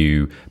onto a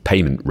new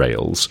payment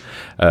rails.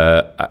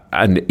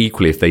 And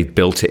equally, if they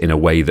built it in a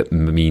way that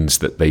means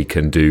that they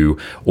can do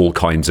all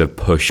kinds of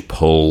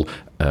push-pull,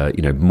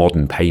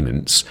 modern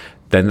payments,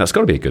 then that's got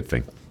to be a good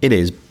thing. It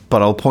is,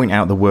 but I'll point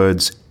out the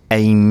words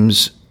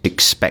aims,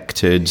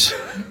 expected.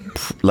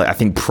 I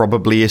think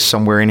probably is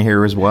somewhere in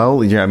here as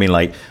well. You know what I mean?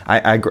 Like,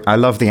 I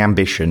love the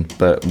ambition,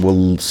 but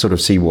we'll sort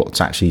of see what's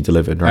actually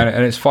delivered, right?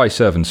 And it's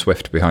Fiserv and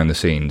Swift behind the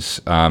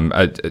scenes.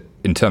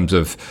 In terms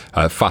of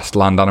fast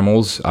land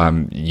animals,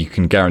 you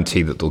can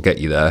guarantee that they'll get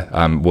you there.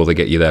 Will they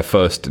get you there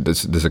first?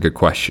 There's a good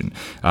question.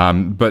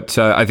 But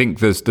I think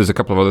there's a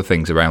couple of other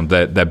things around.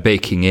 They're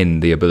baking in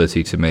the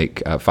ability to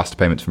make faster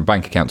payments from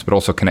bank accounts, but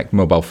also connect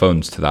mobile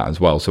phones to that as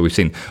well. So we've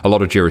seen a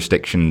lot of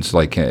jurisdictions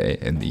like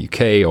in the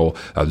UK or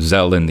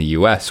Zelle in the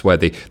US where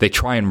they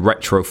try and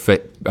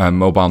retrofit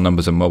mobile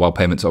numbers and mobile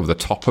payments over the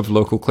top of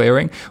local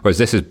clearing, whereas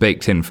this is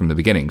baked in from the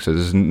beginning. So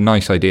there's a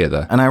nice idea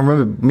there. And I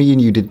remember me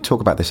and you did talk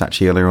about this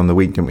actually earlier on the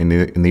week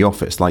in the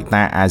office. Like,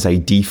 that as a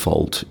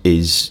default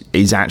is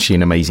actually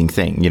an amazing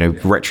thing.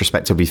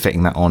 Retrospectively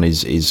fitting that on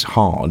is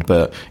hard,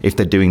 but if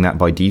they're doing that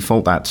by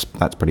default, that's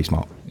pretty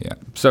smart. Yeah.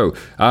 So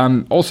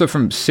also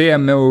from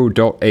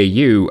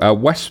CMO.au,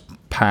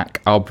 Westpac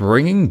are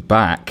bringing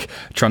back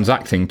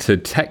transacting to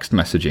text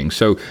messaging.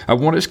 So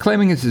what it's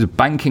claiming is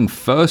banking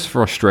first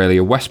for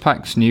Australia.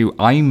 Westpac's new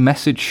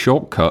iMessage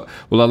shortcut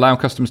will allow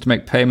customers to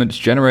make payments,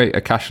 generate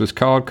a cashless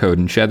card code,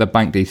 and share their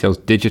bank details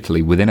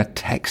digitally within a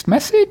text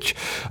message.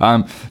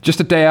 Just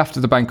a day after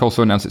the bank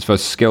also announced its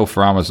first skill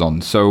for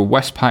Amazon. So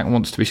Westpac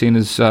wants to be seen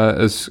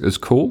as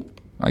cool,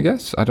 I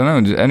guess. I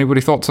don't know.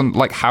 Anybody thoughts on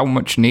like how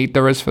much need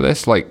there is for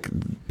this? Like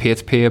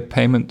peer-to-peer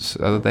payments,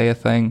 are they a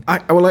thing?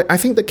 I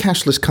think the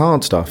cashless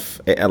card stuff,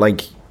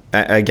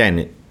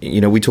 again,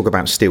 we talk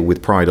about Steal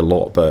with Pride a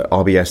lot, but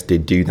RBS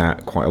did do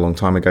that quite a long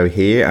time ago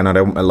here, and I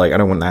don't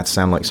want that to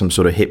sound like some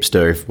sort of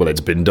hipster,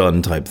 it's been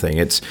done type thing.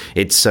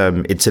 It's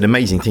an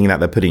amazing thing that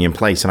they're putting in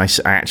place, and I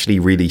actually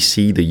really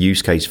see the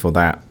use case for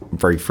that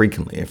very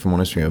frequently, if I'm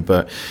honest with you.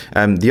 But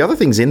the other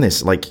things in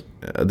this,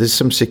 there's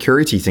some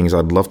security things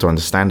I'd love to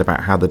understand about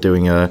how they're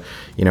doing a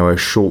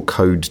short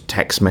code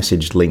text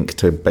message link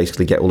to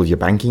basically get all of your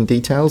banking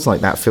details.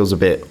 Like, that feels a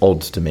bit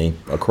odd to me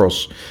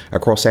across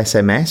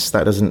SMS.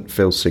 That doesn't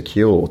feel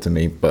secure to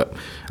me, but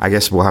I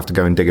guess we'll have to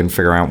go and dig and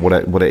figure out what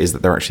it is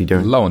that they're actually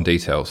doing. Low on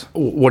details.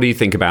 What do you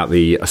think about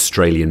the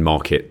Australian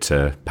market,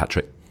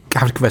 Patrick? I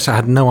have to confess, I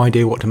had no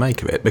idea what to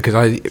make of it, because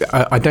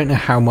I don't know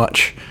how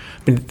much.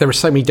 I mean, there are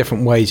so many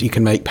different ways you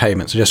can make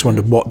payments. I just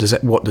wondered what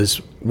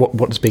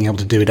does being able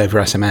to do it over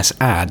SMS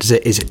add?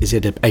 Is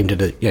it aimed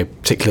at a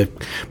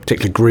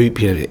particular group?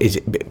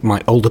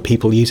 Might older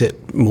people use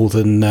it more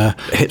than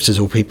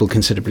hipsters or people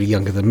considerably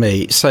younger than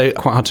me? So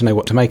quite hard to know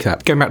what to make of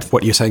that. Going back to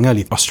what you were saying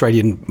earlier, the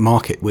Australian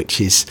market, which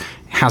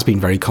has been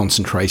very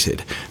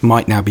concentrated,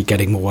 might now be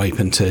getting more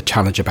open to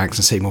challenger banks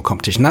and seeing more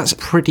competition. That's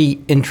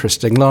pretty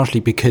interesting, largely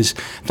because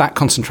that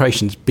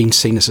concentration's been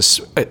seen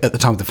as at the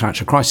time of the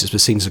financial crisis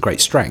was seen as a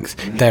great strength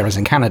there as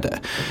in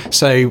Canada.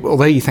 So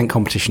although you think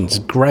competition's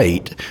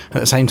great, at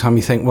the same time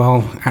you think,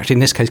 well, actually in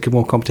this case, could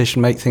more competition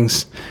make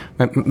things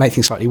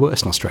slightly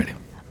worse in Australia?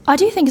 I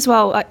do think as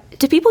well,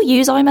 do people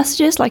use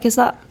iMessages? Is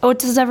that, or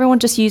does everyone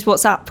just use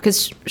WhatsApp?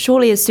 Because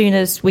surely as soon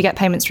as we get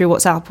payments through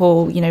WhatsApp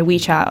or,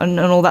 WeChat and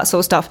all that sort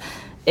of stuff,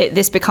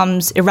 this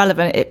becomes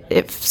irrelevant.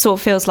 It sort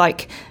of feels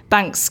like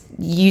banks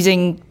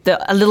using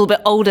a little bit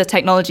older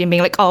technology and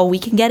being like, oh, we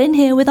can get in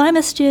here with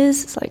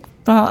iMessages. It's like,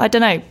 I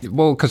don't know.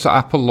 Well, because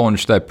Apple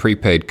launched their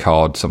prepaid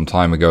card some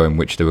time ago in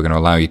which they were going to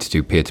allow you to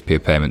do peer-to-peer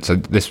payments.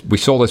 And we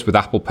saw this with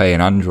Apple Pay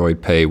and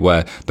Android Pay,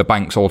 where the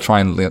banks all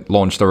try and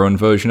launch their own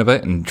version of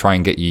it and try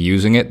and get you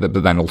using it.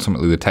 But then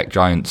ultimately the tech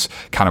giants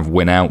kind of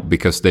win out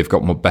because they've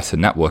got more better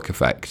network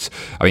effects.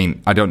 I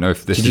mean, I don't know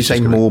if this Did you say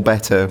more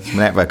better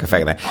network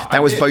effect there?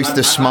 That was both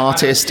the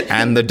smartest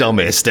and the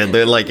dumbest. And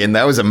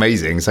that was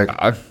amazing. So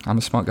I'm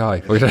a smart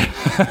guy.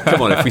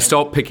 Come on, if we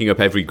start picking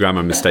up every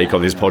grammar mistake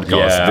on this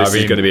podcast, this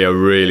is going to be a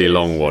really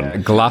long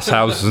one. Glass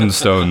houses and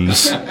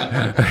stones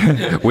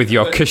with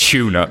your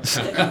cashew nuts.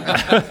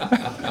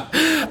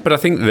 But I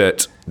think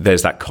that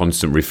there's that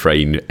constant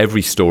refrain.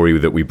 Every story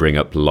that we bring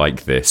up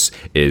like this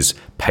is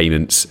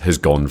payments has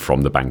gone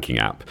from the banking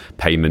app.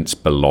 Payments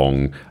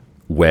belong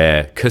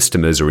where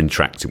customers are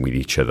interacting with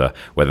each other,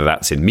 whether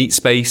that's in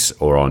MeetSpace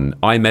or on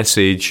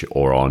iMessage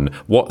or on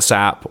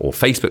WhatsApp or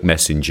Facebook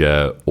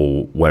Messenger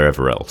or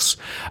wherever else.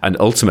 And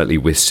ultimately,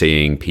 we're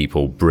seeing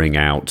people bring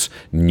out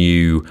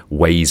new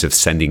ways of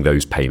sending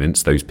those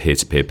payments, those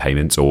peer-to-peer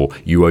payments, or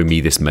you owe me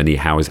this money,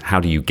 how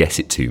do you get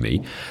it to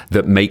me,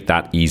 that make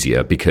that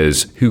easier,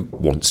 because who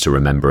wants to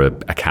remember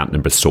an account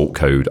number, sort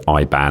code,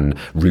 IBAN,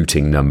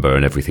 routing number,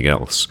 and everything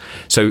else?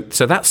 So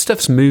that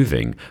stuff's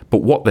moving,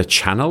 but what the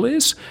channel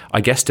is,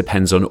 I guess,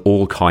 depends on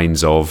all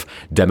kinds of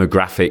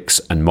demographics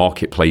and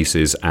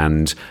marketplaces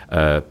and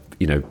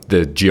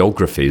the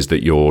geographies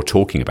that you're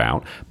talking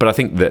about. But I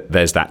think that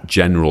there's that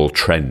general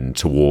trend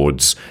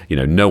towards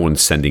no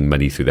one's sending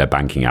money through their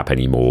banking app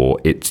anymore.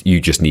 You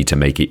just need to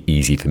make it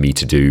easy for me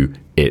to do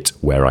it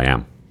where I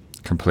am.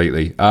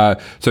 Completely.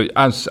 So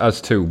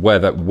as to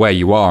where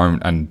you are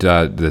and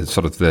the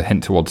sort of the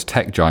hint towards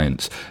tech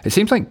giants, it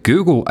seems like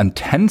Google and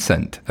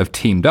Tencent have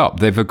teamed up.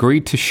 They've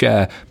agreed to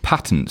share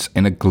patents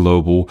in a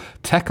global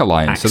tech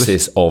alliance.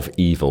 Axis of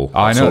evil.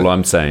 That's all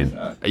I'm saying.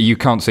 You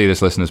can't see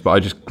this, listeners, but I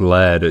just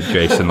glared at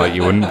Jason like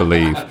you wouldn't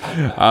believe.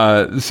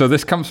 So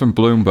this comes from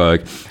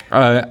Bloomberg.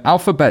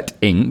 Alphabet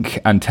Inc.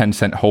 and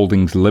Tencent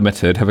Holdings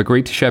Limited have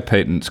agreed to share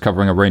patents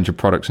covering a range of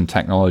products and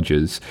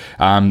technologies.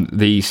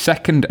 The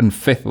second and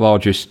fifth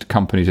largest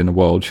companies in the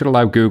world should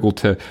allow Google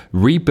to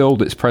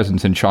rebuild its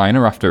presence in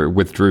China after it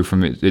withdrew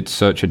from its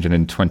search engine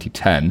in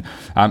 2010,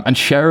 and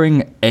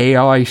sharing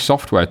AI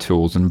software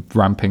tools and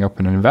ramping up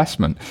an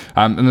investment.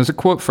 And there's a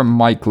quote from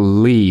Mike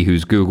Lee,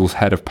 who's Google's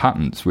head of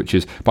patents, which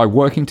is, by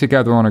working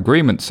together on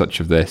agreements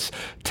such as this,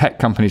 tech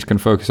companies can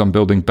focus on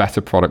building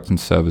better products and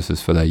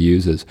services for their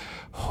users.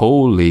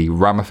 Holy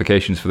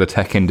ramifications for the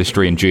tech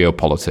industry and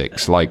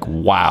geopolitics. Like,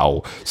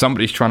 wow.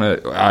 Somebody's trying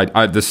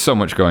to... there's so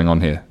much going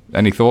on here.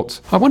 Any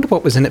thoughts? I wonder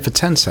what was in it for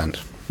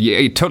Tencent. Yeah,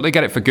 you totally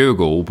get it for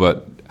Google,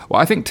 but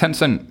I think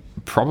Tencent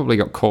probably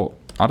got caught.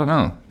 I don't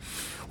know.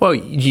 Well,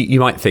 you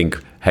might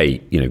think, hey,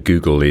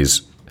 Google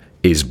is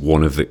is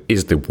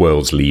the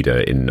world's leader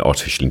in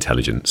artificial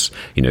intelligence.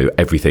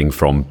 Everything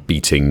from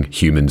beating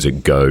humans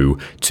at Go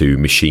to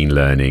machine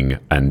learning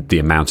and the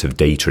amount of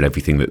data and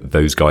everything that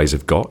those guys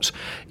have got.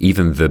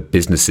 Even the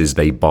businesses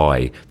they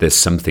buy, there's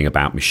something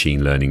about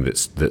machine learning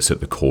that's at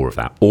the core of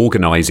that.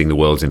 Organizing the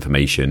world's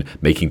information,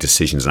 making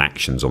decisions and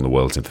actions on the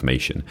world's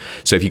information.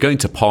 So if you're going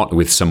to partner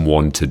with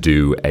someone to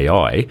do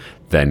AI,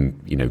 then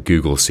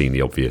Google's seen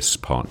the obvious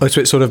part. Oh,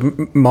 so it's sort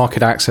of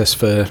market access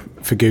for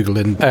Google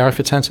and AI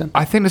for Tencent?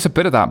 I think there's a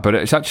bit of that, but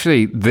it's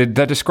actually, they're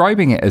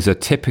describing it as a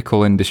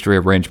typical industry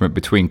arrangement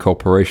between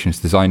corporations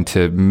designed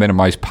to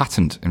minimize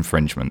patent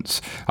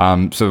infringements.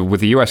 So with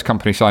the US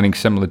company signing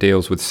similar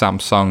deals with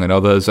Samsung and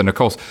others, and of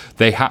course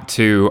they had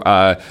to,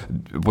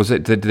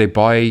 did they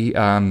buy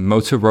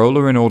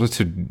Motorola in order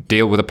to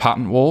deal with a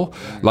patent war?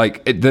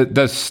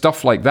 There's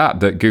stuff like that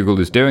Google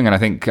is doing, and I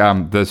think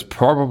there's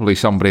probably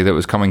somebody that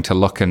was coming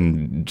to look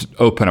and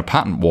open a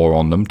patent war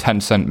on them.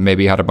 Tencent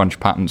maybe had a bunch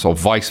of patents, or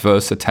vice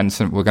versa.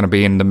 Tencent were going to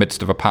be in the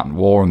midst of a patent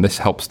war, and this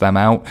helps them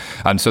out.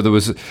 And so there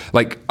was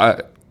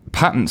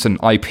patents and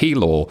IP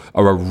law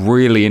are a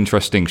really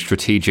interesting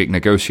strategic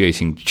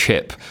negotiating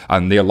chip,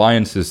 and the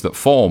alliances that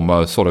form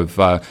are sort of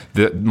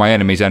my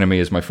enemy's enemy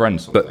is my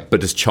friend. But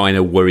does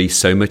China worry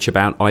so much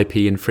about IP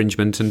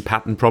infringement and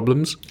patent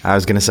problems? I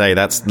was going to say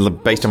that's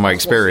based on my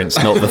experience,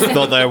 not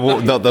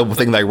the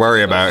thing they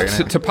worry about.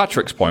 To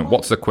Patrick's point,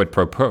 what's the quid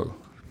pro quo?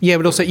 Yeah,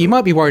 but also you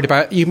might be worried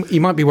about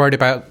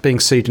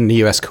being sued in the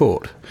US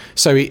court.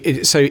 So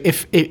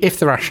if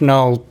the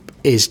rationale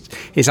is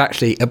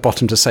actually a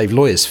bottom to save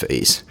lawyers'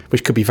 fees,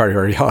 which could be very,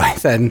 very high,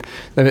 then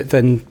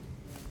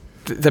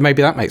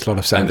maybe that makes a lot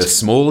of sense. And the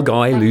small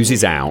guy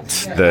loses out.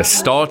 The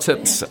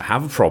startups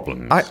have a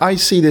problem. I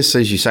see this,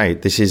 as you say,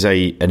 this is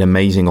an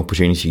amazing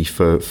opportunity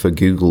for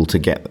Google to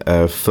get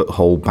a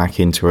foothold back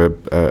into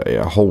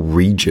a whole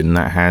region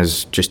that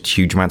has just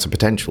huge amounts of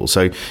potential.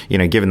 So,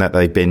 given that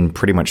they've been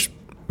pretty much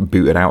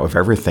booted out of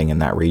everything in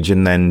that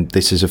region, then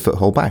this is a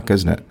foothold back,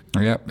 isn't it?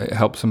 Yeah, it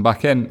helps them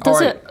back in. I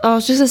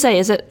was just going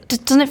to say,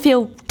 doesn't it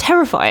feel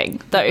terrifying,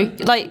 though?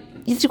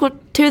 You've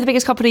got two of the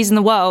biggest companies in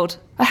the world.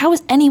 How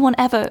is anyone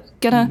ever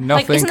going to...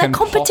 Nothing can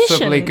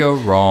possibly go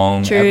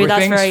wrong. True,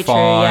 that's very fine.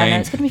 true. Yeah, no,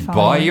 it's going to be fine.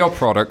 Buy your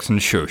products and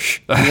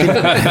shush.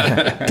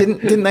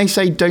 Didn't they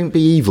say don't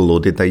be evil, or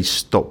did they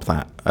stop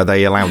that? Are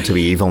they allowed to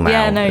be evil now?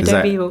 Yeah, no,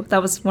 don't be evil.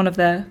 That was one of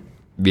their...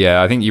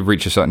 Yeah, I think you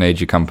reach a certain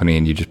age of company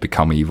and you just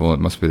become evil. It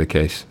must be the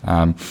case.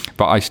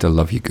 But I still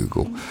love you,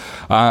 Google.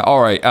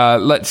 All right,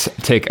 let's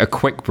take a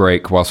quick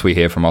break whilst we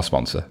hear from our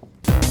sponsor.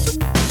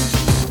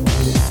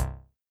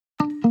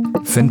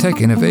 Fintech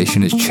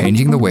innovation is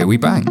changing the way we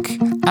bank,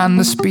 and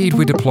the speed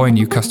we deploy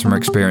new customer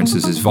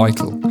experiences is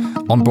vital.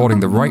 Onboarding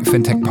the right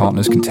fintech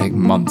partners can take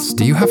months.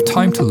 Do you have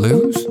time to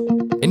lose?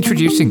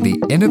 Introducing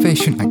the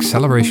Innovation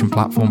Acceleration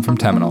Platform from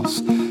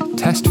Temenos.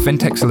 Test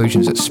fintech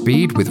solutions at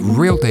speed with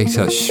real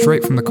data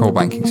straight from the core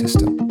banking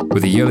system.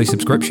 With a yearly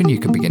subscription, you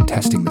can begin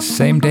testing the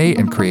same day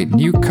and create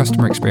new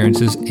customer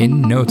experiences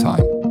in no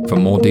time. For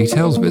more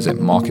details, visit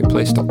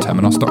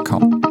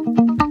marketplace.temenos.com.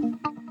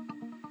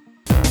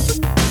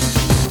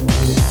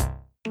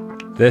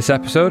 This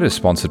episode is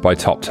sponsored by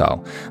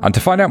TopTal, and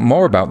to find out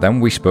more about them,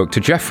 we spoke to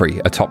Jeffrey,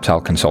 a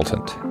TopTal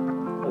consultant.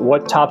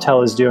 What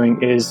TopTal is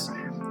doing is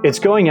it's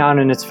going out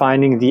and it's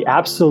finding the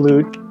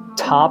absolute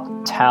top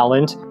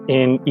talent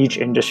in each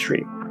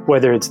industry,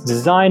 whether it's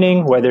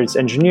designing, whether it's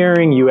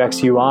engineering,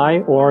 UX,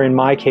 UI, or in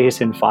my case,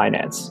 in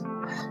finance.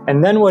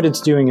 And then what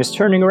it's doing is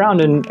turning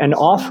around and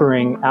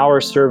offering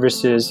our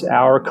services,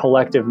 our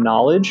collective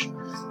knowledge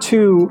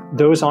to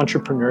those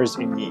entrepreneurs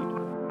in need.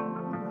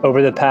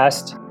 Over the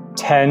past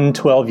 10,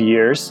 12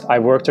 years, I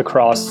worked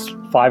across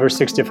 5 or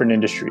 6 different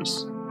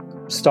industries,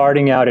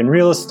 starting out in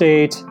real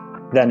estate,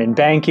 then in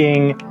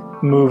banking,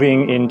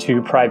 moving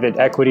into private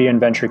equity and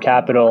venture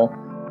capital.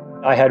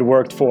 I had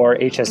worked for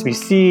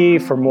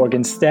HSBC, for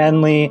Morgan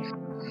Stanley,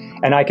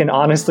 and I can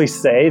honestly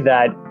say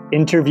that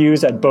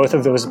interviews at both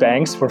of those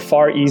banks were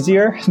far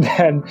easier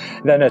than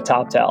at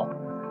TopTal.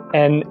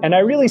 And I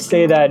really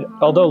say that,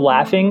 although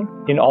laughing,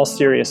 in all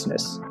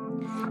seriousness.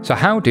 So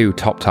how do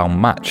TopTal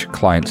match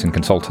clients and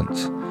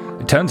consultants?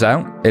 It turns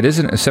out it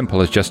isn't as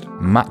simple as just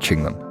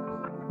matching them.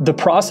 The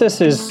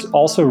process is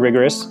also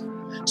rigorous.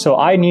 So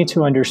I need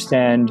to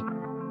understand,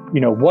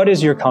 what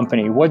is your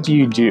company? What do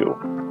you do?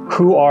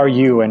 Who are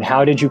you and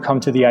how did you come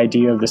to the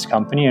idea of this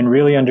company, and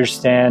really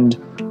understand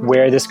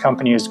where this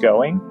company is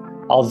going?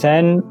 I'll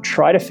then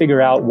try to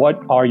figure out what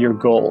are your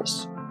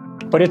goals.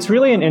 But it's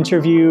really an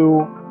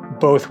interview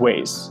both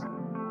ways.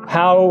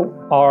 How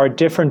are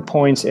different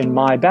points in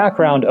my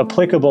background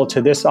applicable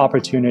to this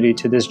opportunity,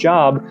 to this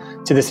job,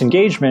 to this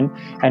engagement,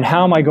 and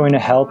how am I going to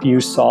help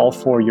you solve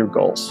for your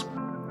goals?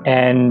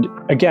 And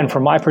again,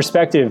 from my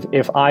perspective,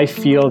 if I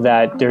feel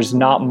that there's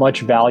not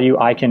much value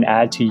I can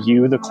add to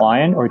you, the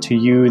client, or to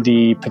you,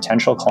 the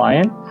potential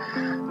client,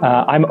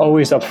 I'm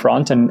always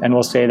upfront and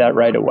will say that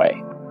right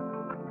away.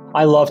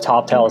 I love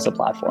TopTal as a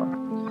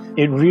platform.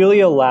 It really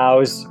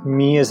allows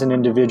me as an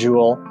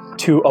individual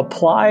to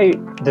apply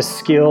the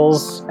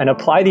skills and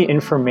apply the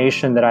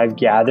information that I've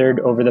gathered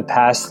over the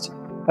past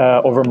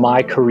over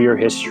my career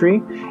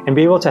history and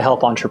be able to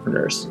help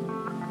entrepreneurs.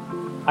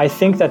 I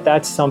think that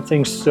that's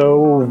something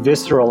so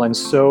visceral and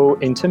so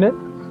intimate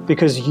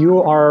because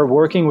you are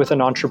working with an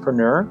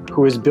entrepreneur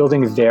who is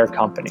building their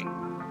company,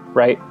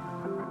 right?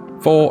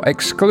 For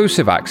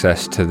exclusive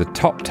access to the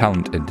top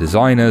talent in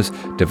designers,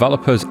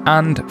 developers,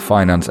 and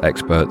finance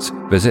experts,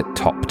 visit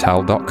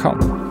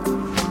toptal.com.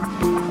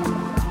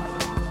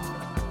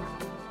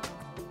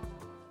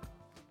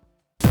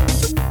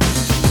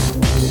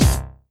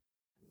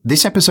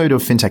 This episode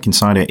of FinTech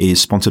Insider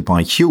is sponsored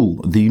by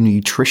Huel, the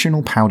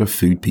nutritional powder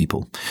food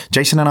people.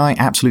 Jason and I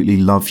absolutely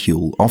love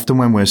Huel. Often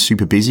when we're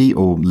super busy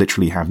or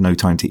literally have no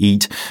time to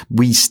eat,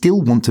 we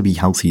still want to be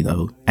healthy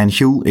though, and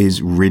Huel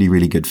is really,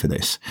 really good for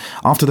this.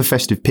 After the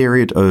festive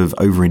period of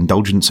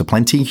overindulgence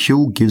aplenty,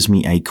 Huel gives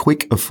me a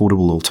quick,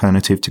 affordable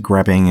alternative to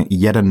grabbing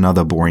yet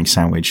another boring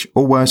sandwich,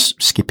 or worse,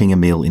 skipping a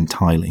meal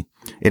entirely.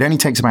 It only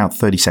takes about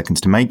 30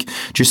 seconds to make.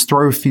 Just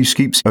throw a few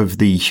scoops of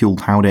the Huel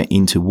powder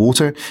into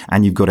water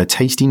and you've got a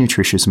tasty,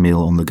 nutritious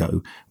meal on the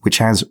go, which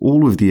has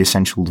all of the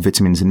essential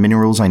vitamins and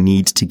minerals I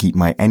need to keep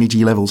my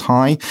energy levels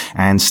high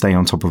and stay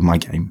on top of my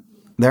game.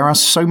 There are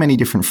so many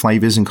different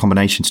flavors and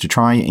combinations to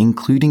try,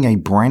 including a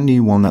brand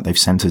new one that they've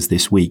sent us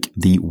this week,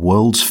 the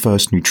world's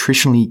first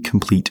nutritionally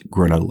complete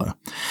granola.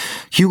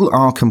 Huel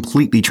are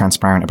completely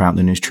transparent about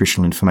the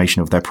nutritional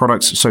information of their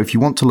products, so if you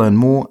want to learn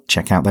more,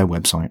 check out their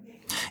website.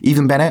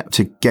 Even better,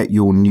 to get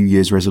your New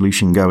Year's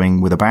resolution going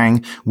with a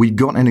bang, we've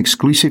got an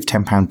exclusive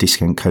 £10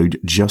 discount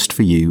code just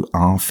for you,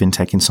 our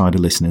FinTech Insider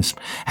listeners.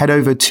 Head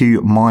over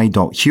to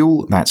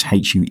my.huel, that's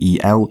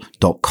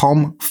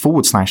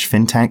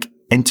huel.com/fintech,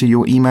 enter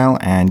your email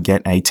and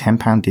get a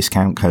 £10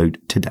 discount code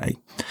today.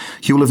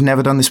 Huel have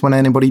never done this one to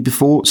anybody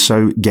before,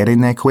 so get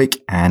in there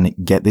quick and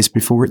get this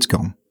before it's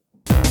gone.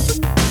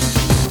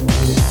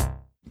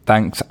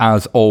 Thanks,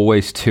 as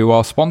always, to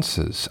our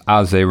sponsors.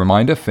 As a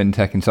reminder,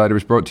 FinTech Insider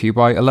is brought to you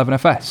by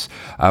 11FS.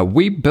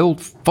 We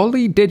build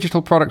fully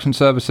digital products and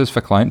services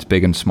for clients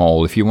big and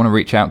small. If you want to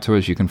reach out to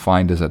us, you can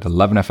find us at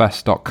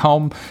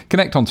 11fs.com,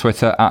 connect on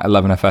Twitter at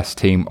 11FS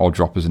team, or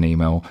drop us an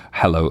email,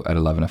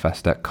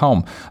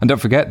 hello@11fs.com. And don't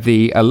forget,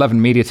 the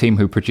 11 Media team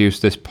who produce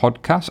this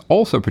podcast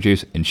also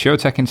produce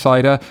InsurTech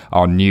Insider,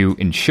 our new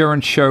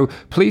insurance show.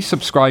 Please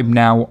subscribe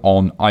now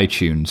on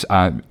iTunes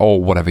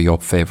or whatever your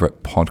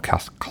favorite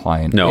podcast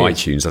client No, is.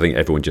 iTunes. I think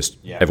everyone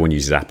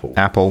uses Apple.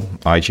 Apple,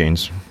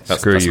 iTunes.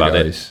 Screw you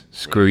guys.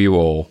 Screw you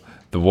all.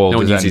 The world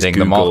No is one uses ending.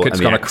 The Google market's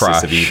and the going to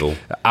axis of crash. evil.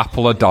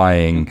 Apple are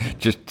dying.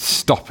 Just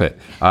stop it.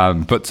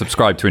 But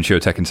subscribe to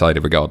InsurTech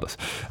Insider regardless.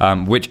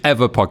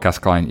 Whichever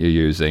podcast client you're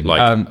using.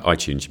 Like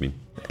iTunes, you mean?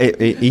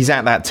 He's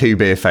at that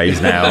 2-beer phase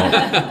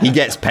now. He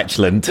gets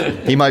petulant.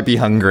 He might be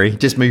hungry.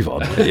 Just move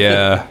on.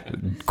 Yeah,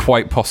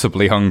 quite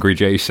possibly hungry,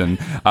 Jason.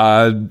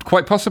 What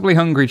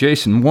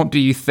do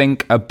you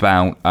think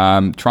about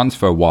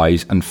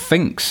TransferWise and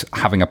Finx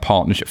having a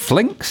partnership?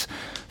 Flink.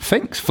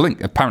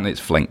 Apparently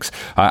it's Flinks.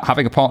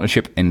 Having a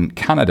partnership in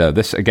Canada.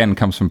 This again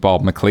comes from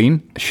Bob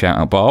McLean. Shout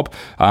out, Bob.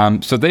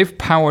 So they've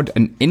powered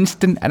an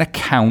instant and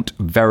account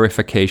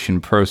verification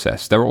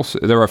process.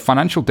 They're a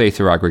financial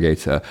data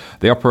aggregator.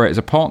 They operate as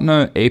a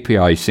partner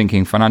API,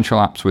 syncing financial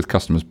apps with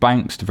customers'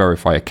 banks to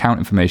verify account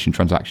information,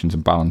 transactions,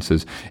 and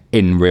balances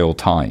in real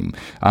time.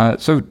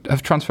 So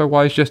have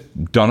TransferWise just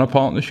done a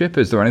partnership?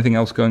 Is there anything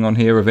else going on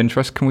here of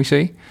interest? Can we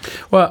see?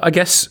 Well, I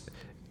guess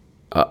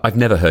I've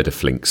never heard of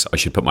Flinks. I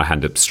should put my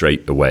hand up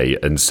straight away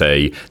and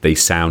say they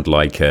sound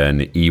like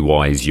an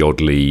EY's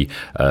Yodlee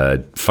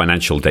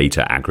financial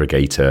data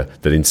aggregator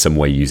that in some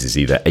way uses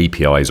either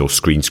APIs or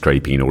screen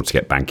scraping in order to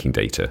get banking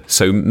data.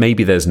 So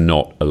maybe there's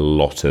not a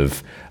lot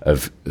of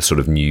sort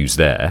of news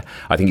there.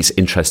 I think it's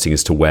interesting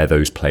as to where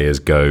those players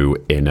go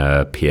in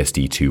a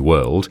PSD2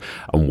 world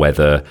and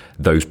whether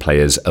those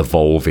players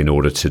evolve in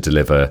order to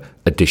deliver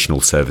additional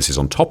services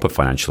on top of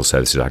financial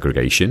services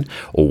aggregation,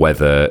 or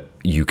whether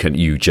you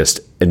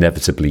just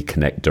inevitably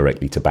connect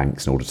directly to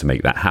banks in order to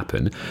make that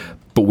happen.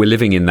 But we're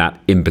living in that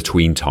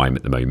in-between time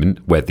at the moment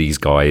where these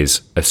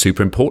guys are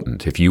super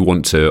important. If you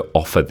want to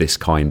offer this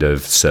kind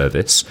of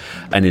service,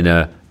 and in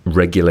a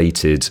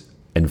regulated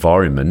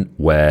environment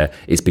where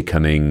it's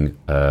becoming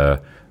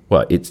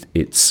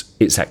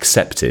it's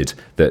accepted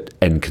that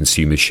end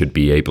consumers should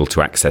be able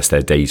to access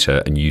their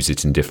data and use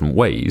it in different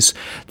ways,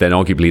 then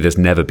arguably there's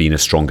never been a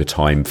stronger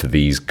time for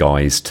these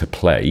guys to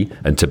play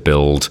and to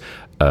build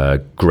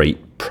great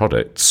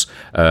products,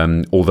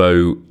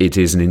 although it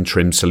is an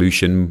interim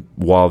solution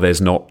while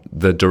there's not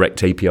the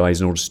direct APIs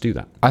in order to do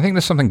that. I think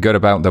there's something good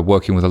about they're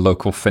working with a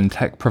local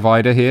fintech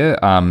provider here.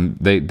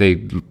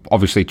 They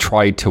obviously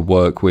tried to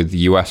work with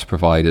US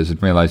providers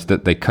and realized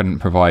that they couldn't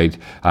provide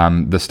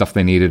the stuff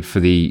they needed for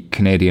the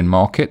Canadian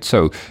market.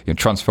 So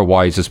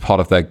TransferWise, as part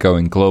of their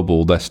going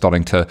global, they're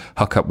starting to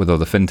hook up with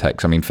other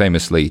fintechs. I mean,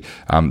 famously,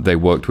 they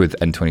worked with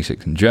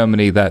N26 in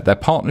Germany. Their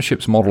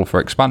partnerships model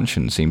for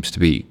expansion seems to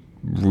be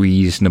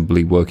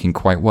reasonably working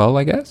quite well,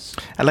 I guess.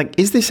 Like,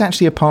 is this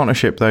actually a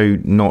partnership though?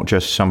 Not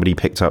just somebody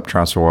picked up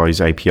TransferWise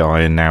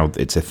API and now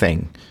it's a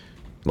thing.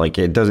 Like,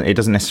 it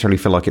doesn't necessarily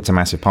feel like it's a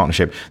massive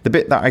partnership. The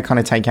bit that I kind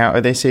of take out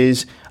of this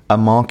is a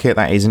market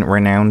that isn't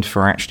renowned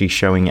for actually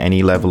showing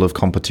any level of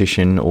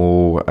competition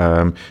or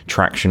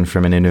traction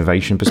from an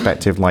innovation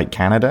perspective, like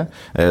Canada.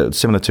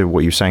 Similar to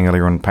what you were saying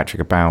earlier on,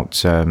 Patrick,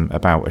 about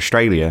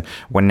Australia,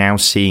 we're now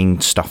seeing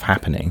stuff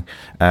happening.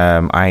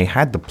 I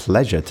had the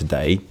pleasure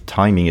today,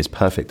 timing is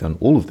perfect on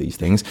all of these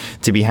things,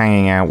 to be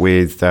hanging out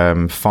with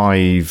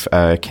 5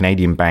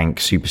 Canadian bank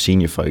super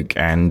senior folk,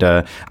 and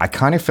I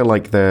kind of feel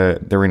like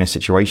they're in a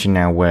situation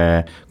now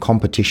where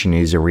competition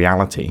is a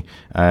reality.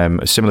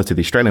 Similar to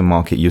the Australian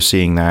market, you're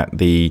seeing that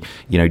the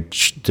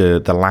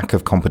lack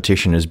of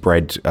competition has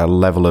bred a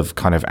level of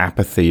kind of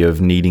apathy of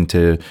needing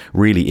to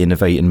really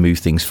innovate and move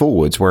things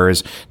forwards.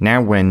 Whereas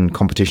now, when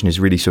competition is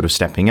really sort of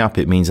stepping up,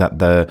 it means that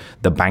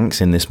the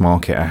banks in this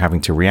market are having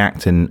to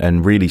react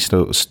and really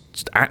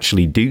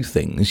actually do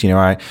things.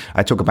 I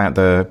talk about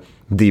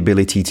the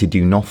ability to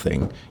do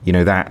nothing,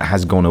 that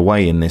has gone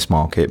away in this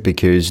market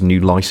because new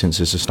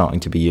licenses are starting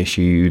to be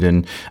issued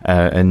and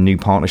new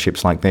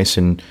partnerships like this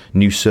and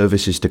new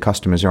services to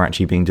customers are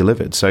actually being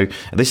delivered. So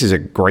this is a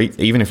great,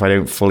 even if I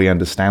don't fully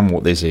understand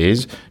what this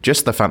is,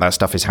 just the fact that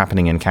stuff is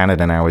happening in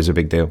Canada now is a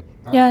big deal.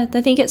 Yeah,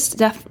 I think it's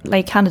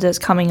definitely Canada's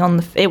coming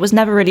on. It was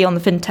never really on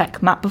the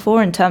fintech map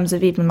before in terms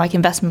of even like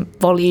investment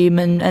volume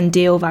and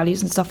deal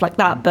values and stuff like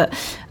that. But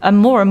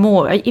more and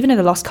more, even in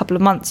the last couple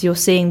of months, you're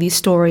seeing these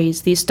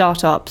stories, these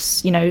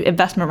startups,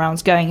 investment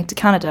rounds going into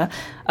Canada.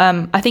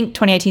 I think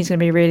 2018 is going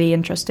to be a really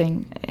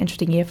interesting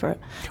year for it.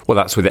 Well,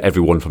 that's with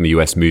everyone from the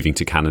US moving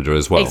to Canada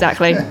as well.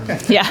 Exactly.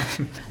 Yeah,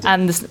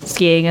 and the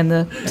skiing and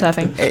the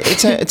surfing.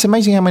 It's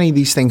amazing how many of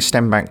these things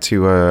stem back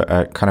to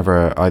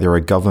either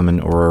a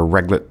government or a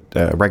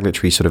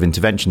regulatory sort of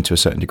intervention to a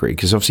certain degree.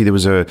 Because obviously there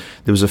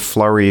was a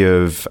flurry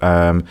of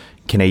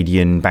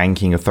Canadian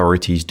banking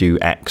authorities do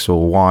X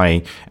or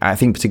Y. I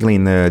think particularly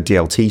in the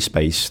DLT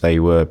space, they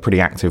were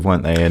pretty active,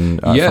 weren't they?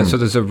 And so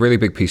there's a really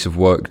big piece of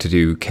work to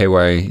do,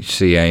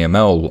 KYC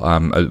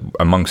AML,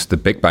 amongst the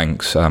big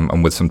banks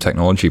and with some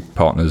technology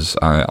partners,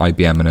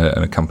 IBM and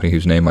a company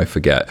whose name I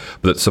forget,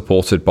 but that's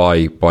supported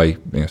by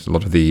a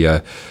lot of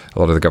the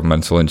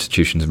governmental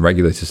institutions and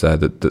regulators there.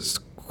 That's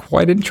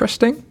quite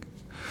interesting.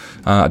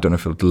 I don't know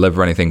if it'll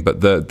deliver anything,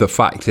 but the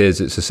fact is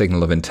it's a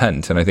signal of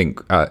intent. And I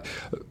think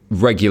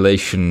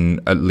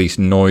regulation, at least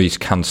noise,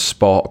 can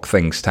spark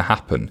things to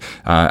happen.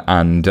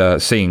 And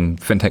seeing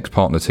fintechs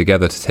partner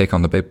together to take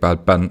on the big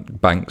bad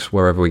banks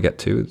wherever we get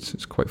to,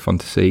 it's quite fun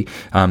to see.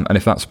 And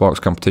if that sparks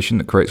competition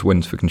that creates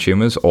wins for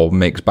consumers or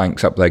makes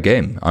banks up their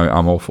game,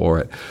 I'm all for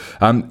it.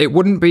 It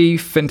wouldn't be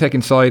FinTech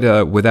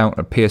Insider without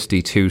a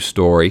PSD2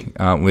 story.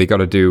 We got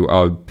to do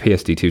our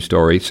PSD2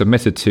 story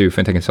submitted to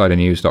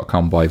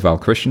fintechinsidernews.com by Val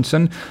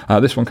Christensen.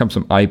 This one comes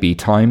from IB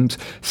Times.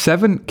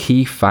 7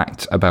 key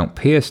facts about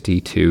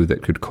PSD2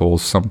 that could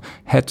cause some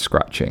head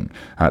scratching.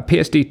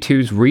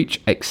 PSD2's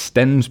reach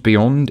extends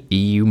beyond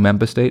EU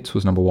member states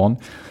was number 1.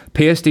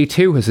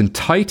 PSD2 has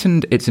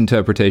tightened its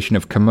interpretation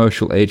of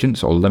commercial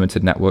agents or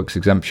limited networks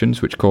exemptions,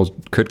 which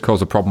could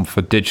cause a problem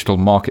for digital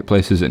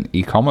marketplaces and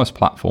e-commerce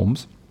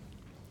platforms.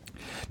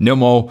 No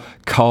more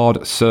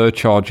card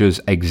surcharges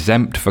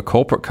exempt for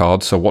corporate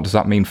cards. So what does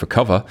that mean for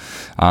Cover?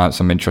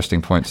 Some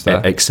interesting points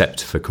there.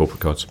 Except for corporate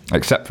cards.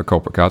 Except for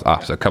corporate cards.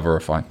 So Cover are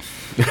fine.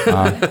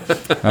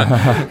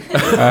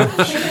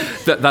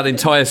 That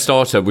entire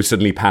startup was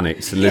suddenly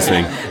panicked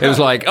listening. It was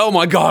like, oh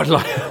my God.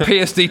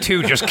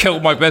 PSD2 just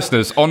killed my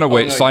business. Oh no,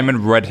 wait,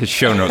 Simon read his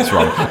show notes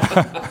wrong.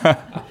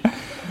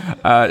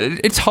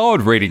 It's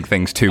hard reading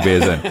things 2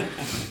 beers in.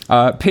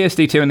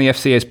 PSD2 and the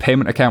FCA's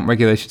payment account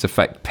regulations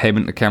affect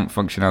payment account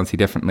functionality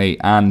differently,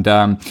 and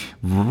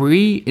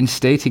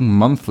reinstating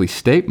monthly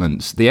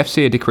statements. The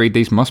FCA decreed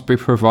these must be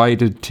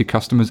provided to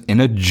customers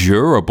in a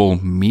durable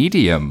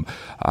medium.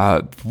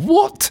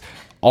 What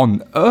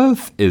on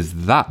earth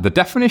is that? The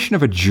definition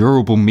of a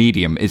durable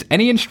medium is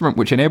any instrument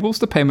which enables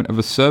the payment of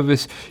a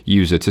service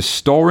user to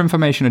store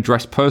information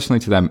addressed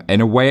personally to them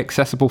in a way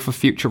accessible for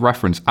future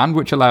reference and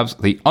which allows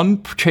the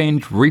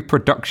unchanged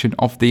reproduction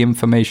of the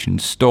information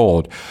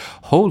stored.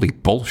 Holy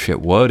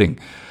bullshit wording.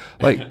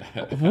 Like,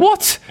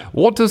 what?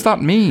 What does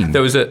that mean?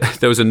 There was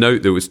a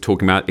note that was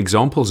talking about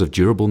examples of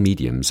durable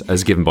mediums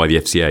as given by the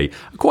FCA,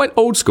 quite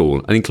old school,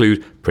 and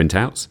include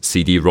printouts,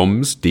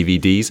 CD-ROMs,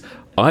 DVDs.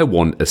 I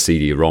want a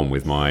CD-ROM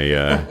with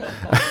my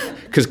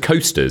because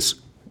coasters.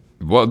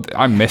 Well,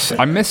 I miss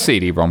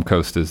CD-ROM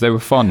coasters. They were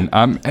fun.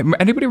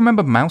 Anybody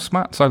remember mouse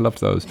mats? I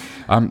loved those.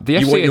 The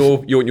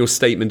you want your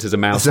statement as a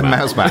mouse mat.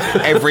 As a mouse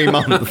mat every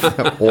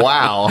month.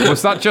 Wow.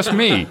 Was that just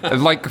me?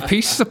 Like,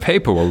 pieces of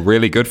paper were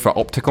really good for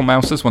optical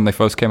mouses when they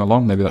first came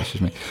along. Maybe that's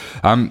just me.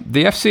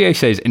 The FCA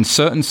says in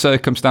certain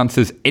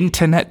circumstances,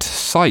 internet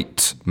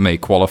sites may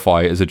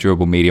qualify as a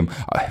durable medium.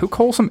 Who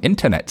calls them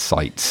internet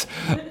sites?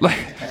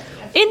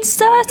 In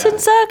certain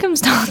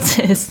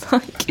circumstances.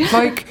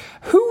 Like,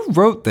 who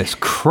wrote this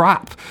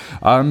crap?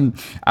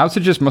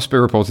 Outages must be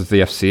reported to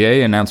the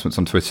FCA. Announcements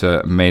on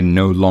Twitter may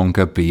no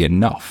longer be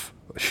enough.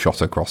 Shot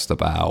across the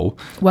bow.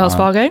 Wells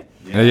Fargo?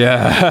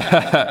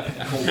 Yeah.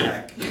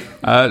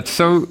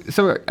 So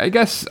I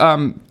guess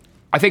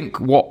I think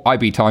what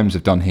IB Times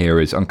have done here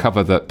is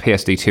uncover that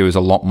PSD2 is a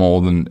lot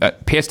more than...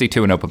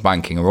 PSD2 and open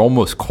banking are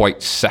almost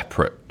quite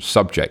separate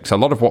subjects. A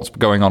lot of what's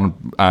going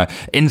on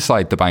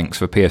inside the banks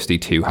for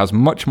PSD2 has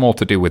much more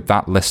to do with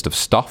that list of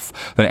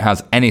stuff than it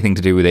has anything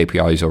to do with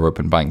APIs or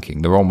open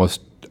banking. They're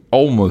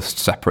almost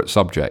separate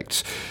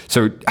subjects.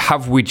 So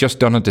have we just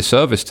done a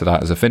disservice to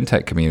that as a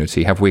fintech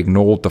community? Have we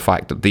ignored the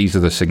fact that these are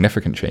the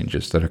significant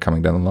changes that are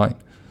coming down the line?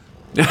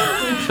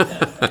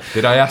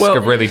 Did I ask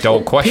a really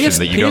dull question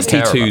that you don't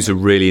care about? PSD2 is a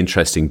really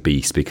interesting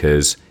beast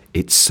because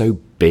it's so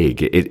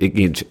big.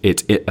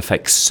 It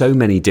affects so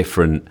many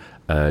different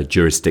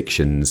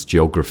jurisdictions,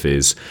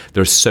 geographies.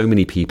 There are so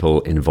many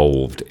people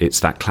involved. It's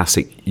that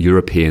classic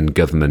European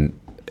government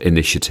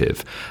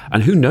initiative,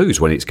 and who knows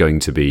when it's going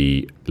to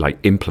be like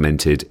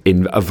implemented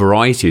in a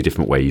variety of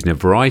different ways in a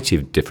variety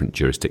of different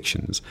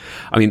jurisdictions.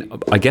 I mean,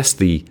 I guess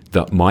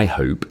my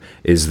hope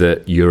is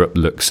that Europe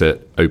looks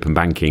at open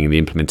banking and the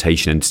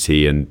implementation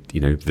entity and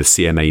the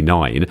CMA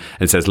 9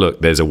 and says,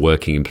 look, there's a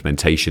working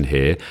implementation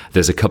here,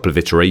 there's a couple of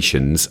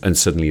iterations, and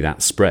suddenly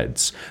that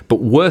spreads.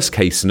 But worst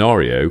case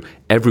scenario,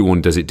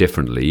 everyone does it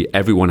differently,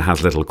 everyone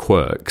has little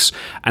quirks,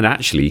 and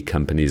actually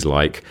companies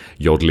like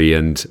Yodlee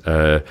and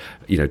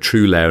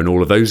TrueLayer and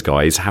all of those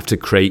guys have to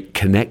create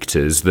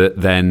connectors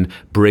that then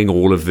bring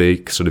all of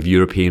the sort of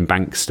European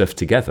bank stuff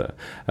together.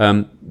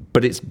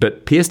 But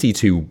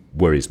PSD2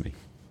 worries me.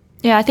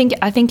 Yeah, I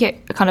think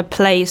it kind of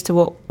plays to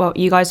what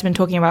you guys have been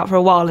talking about for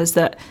a while, is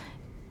that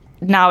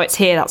now it's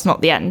here, that's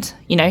not the end,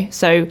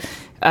 So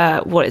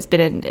what it's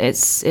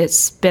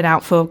been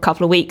out for a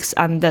couple of weeks,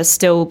 and there's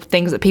still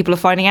things that people are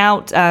finding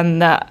out,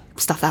 and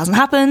stuff that hasn't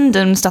happened,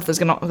 and stuff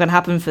that's not going to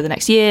happen for the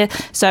next year.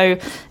 So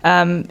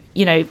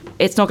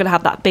it's not going to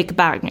have that big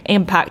bang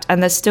impact,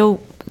 and there's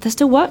still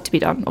work to be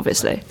done,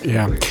 obviously.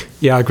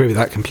 Yeah, I agree with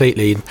that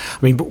completely. I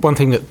mean, one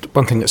thing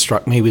that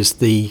struck me was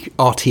the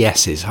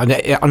RTSs.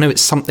 I know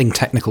it's something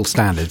technical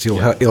standards. You'll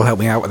help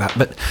me out with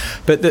that.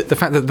 But the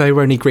fact that they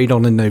were only agreed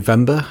on in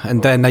November,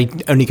 and then they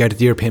only go to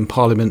the European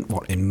Parliament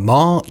in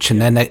March,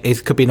 and then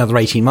it could be another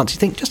 18 months. You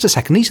think, just a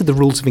second, these are the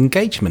rules of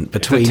engagement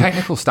between the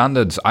technical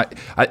standards.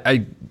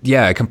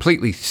 I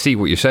completely see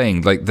what you're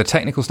saying. Like, the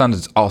technical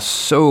standards are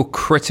so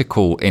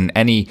critical in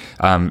any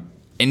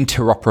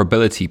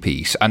interoperability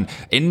piece, and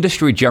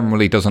industry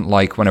generally doesn't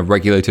like when a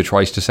regulator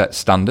tries to set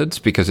standards,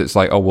 because it's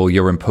like, oh well,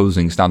 you're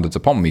imposing standards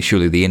upon me,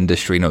 surely the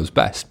industry knows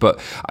best. But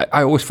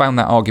I always found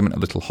that argument a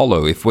little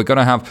hollow. If we've got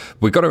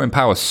to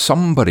empower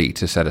somebody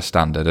to set a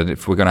standard, and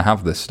if we're going to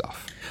have this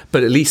stuff.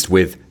 But at least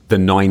with the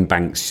 9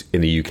 banks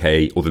in the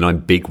UK, or the 9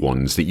 big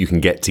ones that you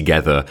can get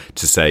together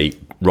to say,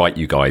 right,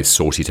 you guys,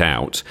 sort it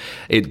out.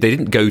 They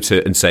didn't go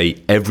to and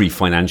say every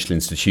financial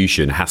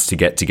institution has to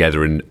get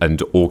together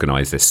and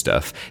organise this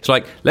stuff. It's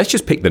like, let's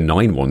just pick the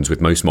 9 ones with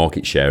most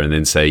market share and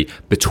then say,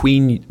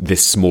 between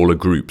this smaller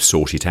group,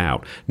 sort it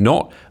out.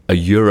 Not a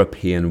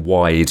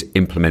European-wide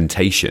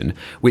implementation,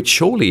 which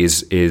surely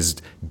is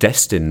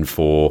destined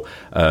for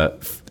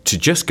to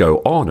just go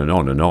on and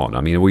on and on.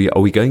 I mean,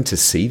 are we going to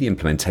see the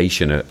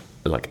implementation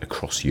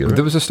across Europe?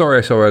 There was a story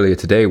I saw earlier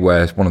today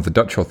where one of the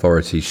Dutch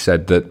authorities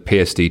said that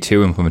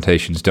PSD2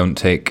 implementations don't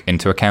take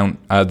into account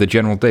the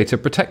general data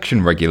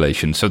protection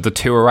regulation. So the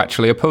two are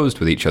actually opposed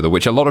with each other,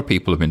 which a lot of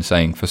people have been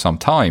saying for some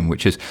time,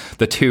 which is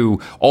the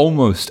two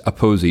almost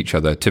oppose each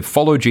other. To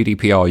follow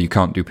GDPR, you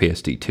can't do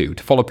PSD2.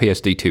 To follow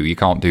PSD2, you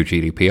can't do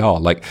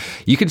GDPR. Like,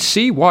 you can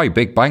see why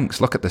big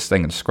banks look at this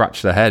thing and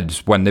scratch their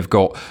heads when they've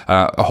got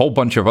a whole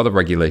bunch of other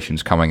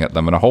regulations coming at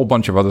them and a whole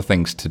bunch of other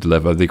things to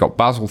deliver. They've got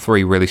Basel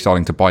III really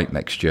starting to bite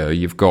next year.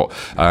 You've got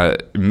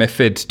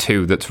MiFID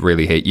 2 that's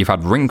really hit. You've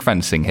had ring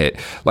fencing hit.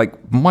 Like,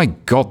 my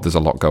God, there's a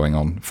lot going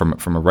on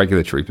from a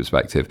regulatory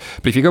perspective.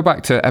 But if you go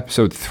back to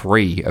episode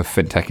 3 of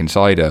FinTech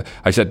Insider,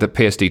 I said that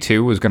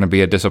PSD2 was going to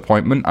be a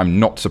disappointment. I'm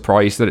not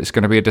surprised that it's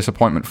going to be a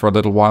disappointment for a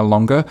little while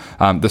longer.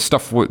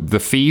 The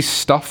fees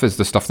stuff is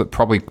the stuff that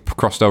probably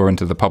crossed over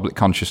into the public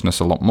consciousness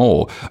a lot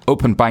more.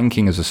 Open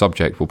banking as a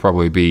subject will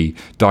probably be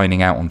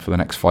dining out on for the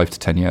next 5 to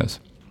 10 years.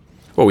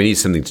 Well, we need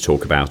something to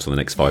talk about on the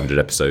next 500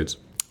 episodes.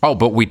 Oh,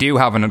 but we do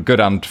have a good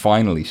and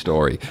finally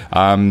story.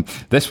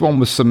 This one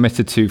was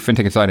submitted to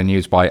FinTech Insider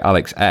News by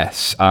Alex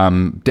S.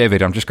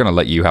 David, I'm just going to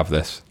let you have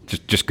this.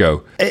 Just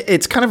go.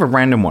 It's kind of a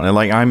random one.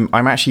 Like, I'm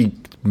actually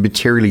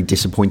materially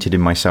disappointed in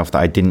myself that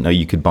I didn't know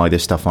you could buy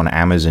this stuff on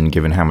Amazon,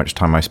 given how much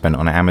time I spent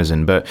on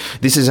Amazon. But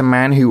this is a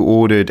man who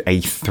ordered a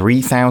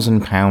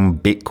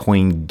 £3,000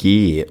 Bitcoin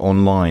gear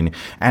online,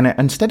 and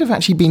instead of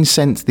actually being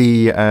sent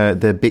the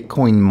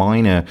Bitcoin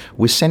miner,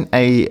 was sent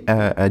a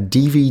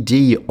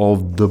DVD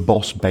of The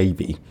Boss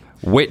Baby.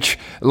 Which,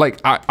 like,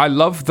 I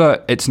love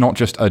that it's not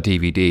just a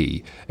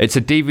DVD. It's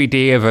a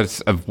DVD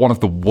of one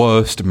of the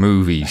worst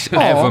movies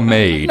ever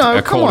made,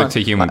 according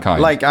to humankind.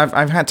 Like,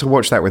 I've had to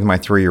watch that with my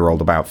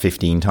 3-year-old about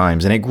 15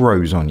 times, and it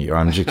grows on you.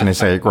 I'm just going to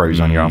say it grows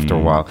on you after a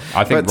while.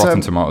 I think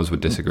Rotten Tomatoes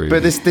would disagree.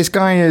 But this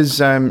guy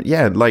is,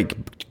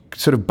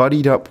 sort of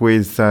buddied up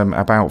with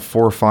about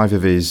 4 or 5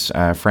 of his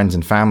friends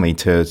and family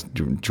to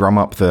drum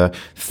up the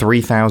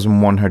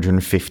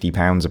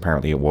 £3,150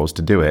 apparently it was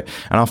to do it.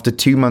 And after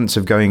 2 months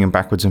of going in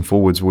backwards and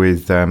forwards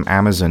with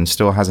Amazon,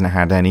 still hasn't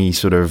had any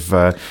sort of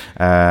a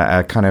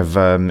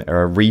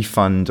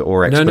refund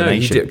or explanation. No,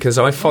 he did, because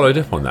I followed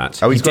up on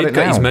that. Oh, he's got did it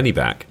get now. his money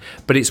back,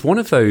 but it's one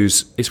of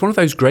those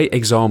great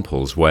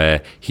examples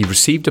where he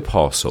received a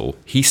parcel,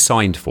 he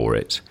signed for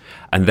it,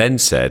 and then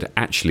said,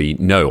 actually,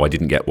 no, I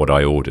didn't get what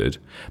I ordered.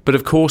 But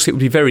of course, it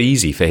would be very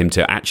easy for him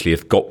to actually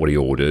have got what he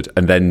ordered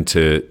and then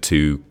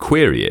to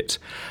query it.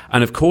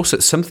 And of course,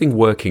 at something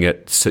working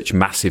at such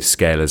massive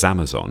scale as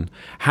Amazon,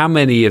 how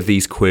many of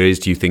these queries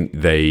do you think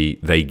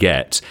they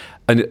get?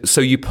 And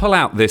so you pull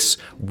out this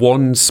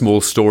one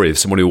small story of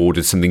someone who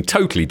ordered something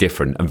totally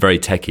different and very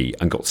techie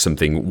and got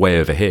something way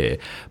over here.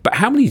 But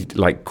how many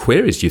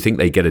queries do you think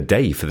they get a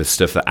day for the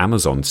stuff that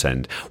Amazon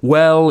send?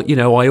 Well,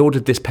 I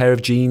ordered this pair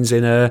of jeans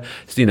in a,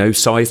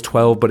 size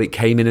 12, but it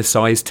came in a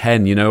size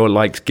 10,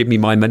 give me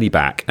my money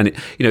back. And,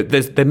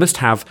 they must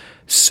have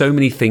so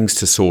many things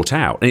to sort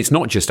out. And it's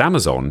not just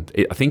Amazon.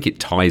 I think it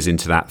ties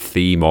into that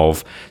theme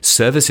of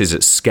services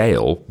at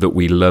scale that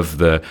we love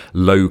the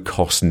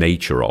low-cost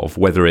nature of,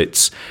 whether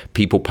it's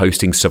people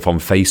posting stuff on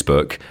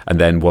Facebook and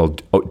then, well,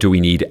 do we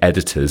need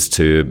editors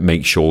to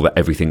make sure that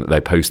everything that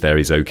they post there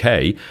is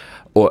okay?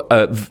 Or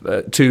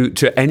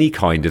to any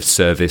kind of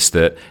service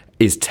that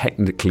is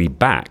technically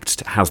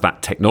backed, has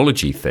that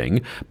technology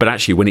thing, but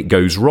actually when it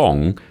goes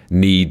wrong,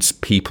 needs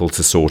people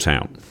to sort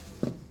out.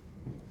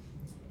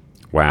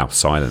 Wow,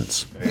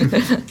 silence.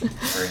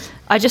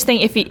 I just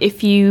think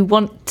if you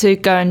want to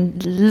go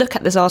and look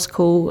at this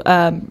article,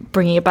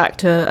 bringing it back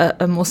to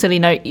a more silly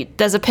note,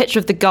 there's a picture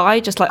of the guy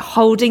just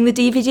holding the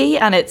DVD,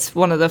 and it's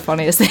one of the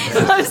funniest things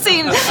I've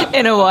seen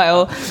in a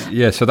while.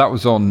 Yeah, so that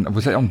was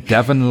it on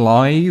Devon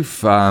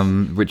Live,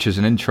 which is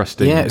an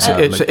interesting... Yeah,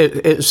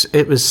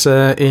 it was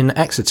in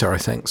Exeter, I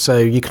think. So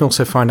you can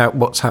also find out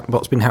what's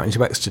been happening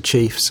to Exeter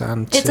Chiefs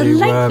and it's a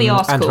lengthy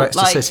article, and to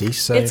Exeter City.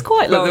 So. It's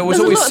quite long. There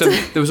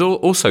was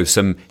also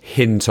some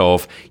hint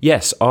of,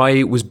 yes,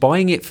 I was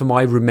buying it for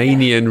my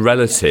Romanian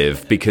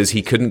relative because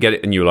he couldn't get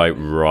it, and you're like,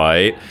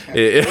 right,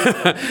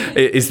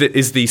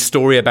 is the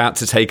story about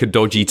to take a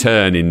dodgy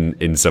turn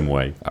in some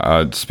way?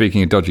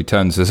 Speaking of dodgy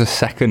turns, there's a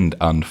second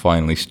and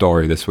finally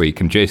story this week,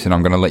 and Jason,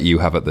 I'm going to let you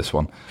have it this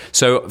one.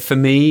 So for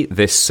me,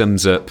 this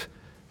sums up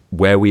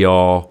where we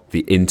are,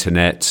 the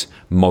internet,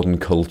 modern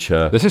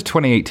culture. This is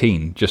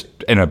 2018, just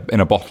in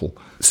a bottle.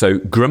 So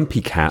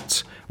Grumpy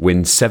Cat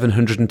wins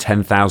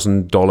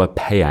 $710,000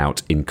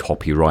 payout in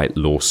copyright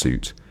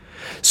lawsuit.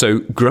 So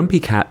Grumpy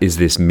Cat is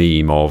this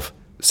meme of,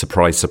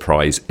 surprise,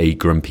 surprise, a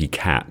grumpy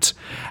cat.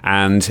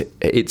 And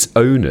its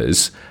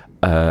owners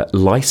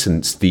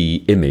licensed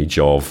the image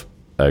of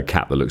a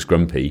cat that looks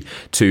grumpy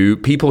to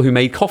people who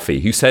made coffee,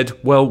 who said,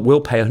 well,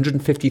 we'll pay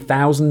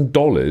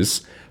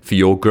 $150,000 for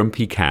your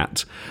grumpy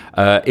cat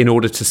in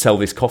order to sell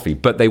this coffee.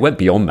 But they went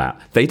beyond that.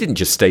 They didn't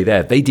just stay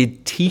there. They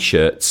did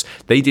T-shirts.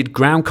 They did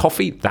ground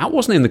coffee. That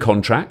wasn't in the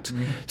contract.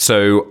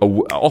 So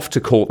off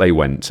to court they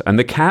went. And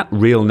the cat,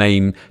 real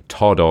name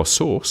Tardar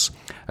Sauce,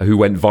 who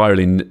went viral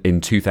in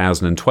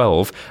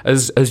 2012,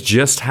 has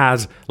just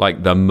had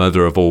the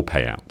mother of all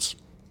payouts.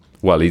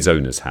 Well, his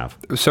owners have.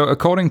 So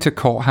according to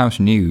Courthouse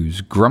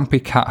News,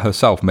 Grumpy Cat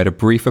herself made a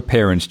brief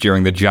appearance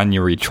during the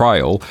January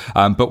trial,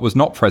 but was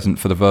not present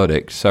for the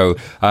verdict. So,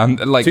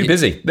 too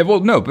busy. Well,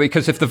 no,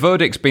 because if the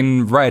verdict's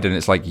been read and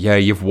it's yeah,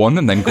 you've won,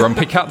 and then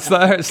Grumpy Cat's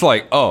there, it's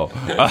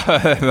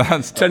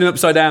that's... Turn him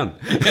upside down.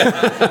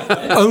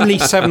 Only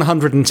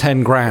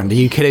 710 grand. Are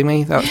you kidding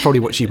me? That's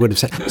probably what she would have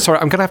said. Sorry,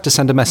 I'm going to have to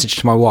send a message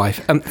to my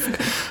wife.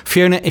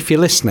 Fiona, if you're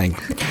listening,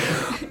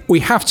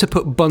 we have to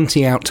put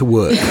Bunty out to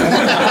work.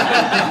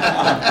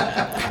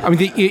 I mean,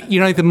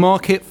 the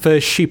market for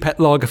Choupette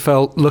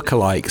Lagerfeld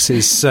lookalikes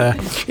is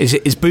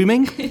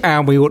booming,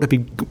 and we ought to be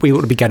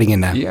getting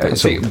in there. Yeah,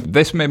 see,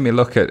 this made me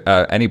look at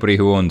anybody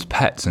who owns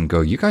pets and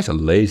go, "You guys are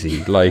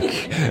lazy."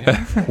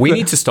 We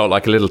need to start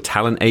a little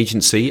talent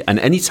agency, and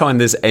anytime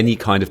there's any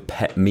kind of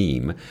pet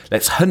meme,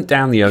 let's hunt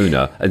down the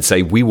owner and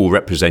say, "We will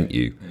represent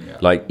you."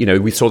 Yeah.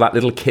 We saw that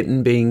little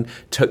kitten being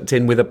tucked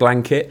in with a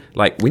blanket.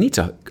 We need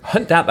to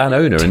hunt down that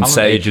owner and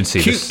say,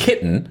 agency, "Cute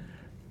kitten."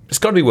 It's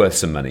got to be worth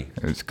some money.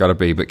 It's got to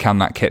be, but can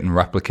that kitten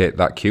replicate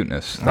that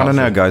cuteness? I don't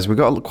know, guys. We've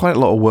got quite a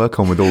lot of work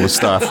on with all the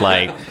stuff.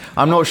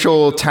 I'm not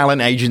sure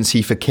talent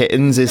agency for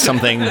kittens is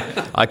something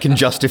I can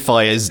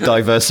justify as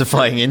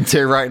diversifying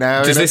into right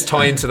now. Does this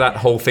tie into that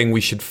whole thing we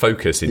should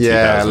focus in 2018?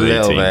 Yeah, a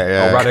little bit,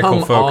 yeah. A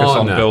radical focus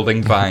on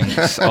building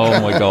banks.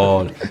 Oh, my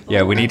God.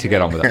 Yeah, we need to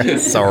get on with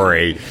that.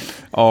 Sorry.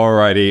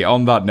 Alrighty,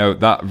 on that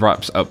note, that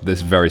wraps up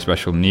this very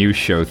special news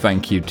show.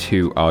 Thank you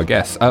to our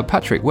guests.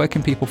 Patrick, where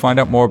can people find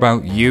out more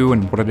about you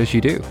and what it is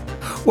you do?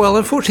 Well,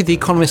 unfortunately, The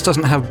Economist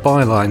doesn't have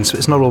bylines, so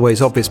it's not always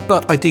obvious,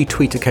 but I do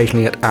tweet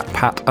occasionally at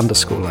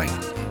 @Pat_Lane.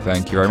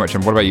 Thank you very much.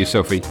 And what about you,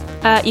 Sophie?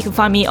 You can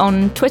find me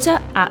on Twitter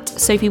at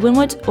Sophie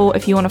Winwood, or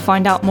if you want to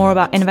find out more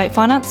about Innovate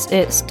Finance,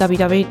 it's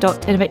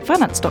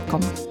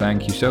www.innovatefinance.com.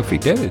 Thank you, Sophie.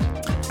 David?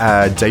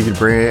 David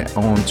Breer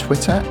on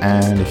Twitter.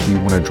 And if you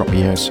want to drop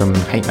me some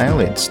hate mail,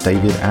 it's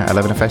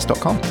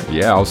david@11fs.com.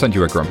 Yeah, I'll send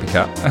you a grumpy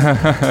cat.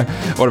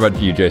 What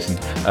about you, Jason?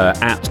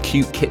 At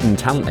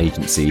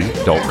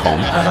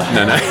cutekittentalentagency.com.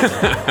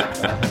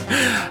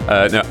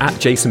 No, at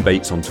Jason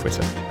Bates on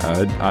Twitter.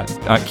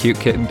 At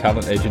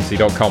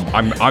cutekittentalentagency.com.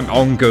 I'm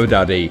on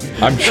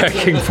GoDaddy. I'm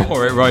checking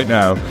for it right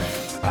now.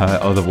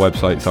 Other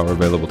websites are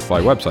available to buy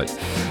websites.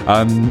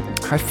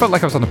 I felt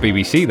like I was on the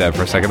BBC there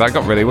for a second. That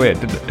got really weird,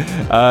 didn't it?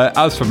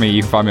 As for me,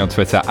 you can find me on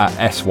Twitter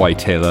at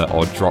SYTaylor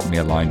or drop me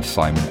a line,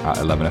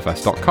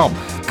 simon@11fs.com.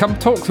 Come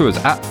talk to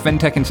us at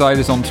FinTech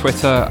Insiders on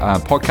Twitter,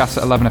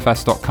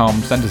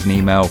 podcast@11fs.com. Send us an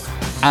email.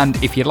 And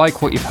if you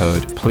like what you've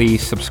heard,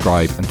 please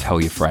subscribe and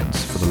tell your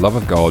friends. For the love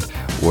of God,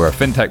 we're a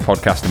FinTech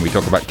podcast and we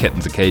talk about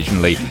kittens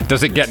occasionally.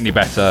 Does it get any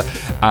better?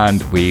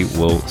 And we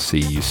will see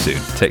you soon.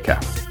 Take care.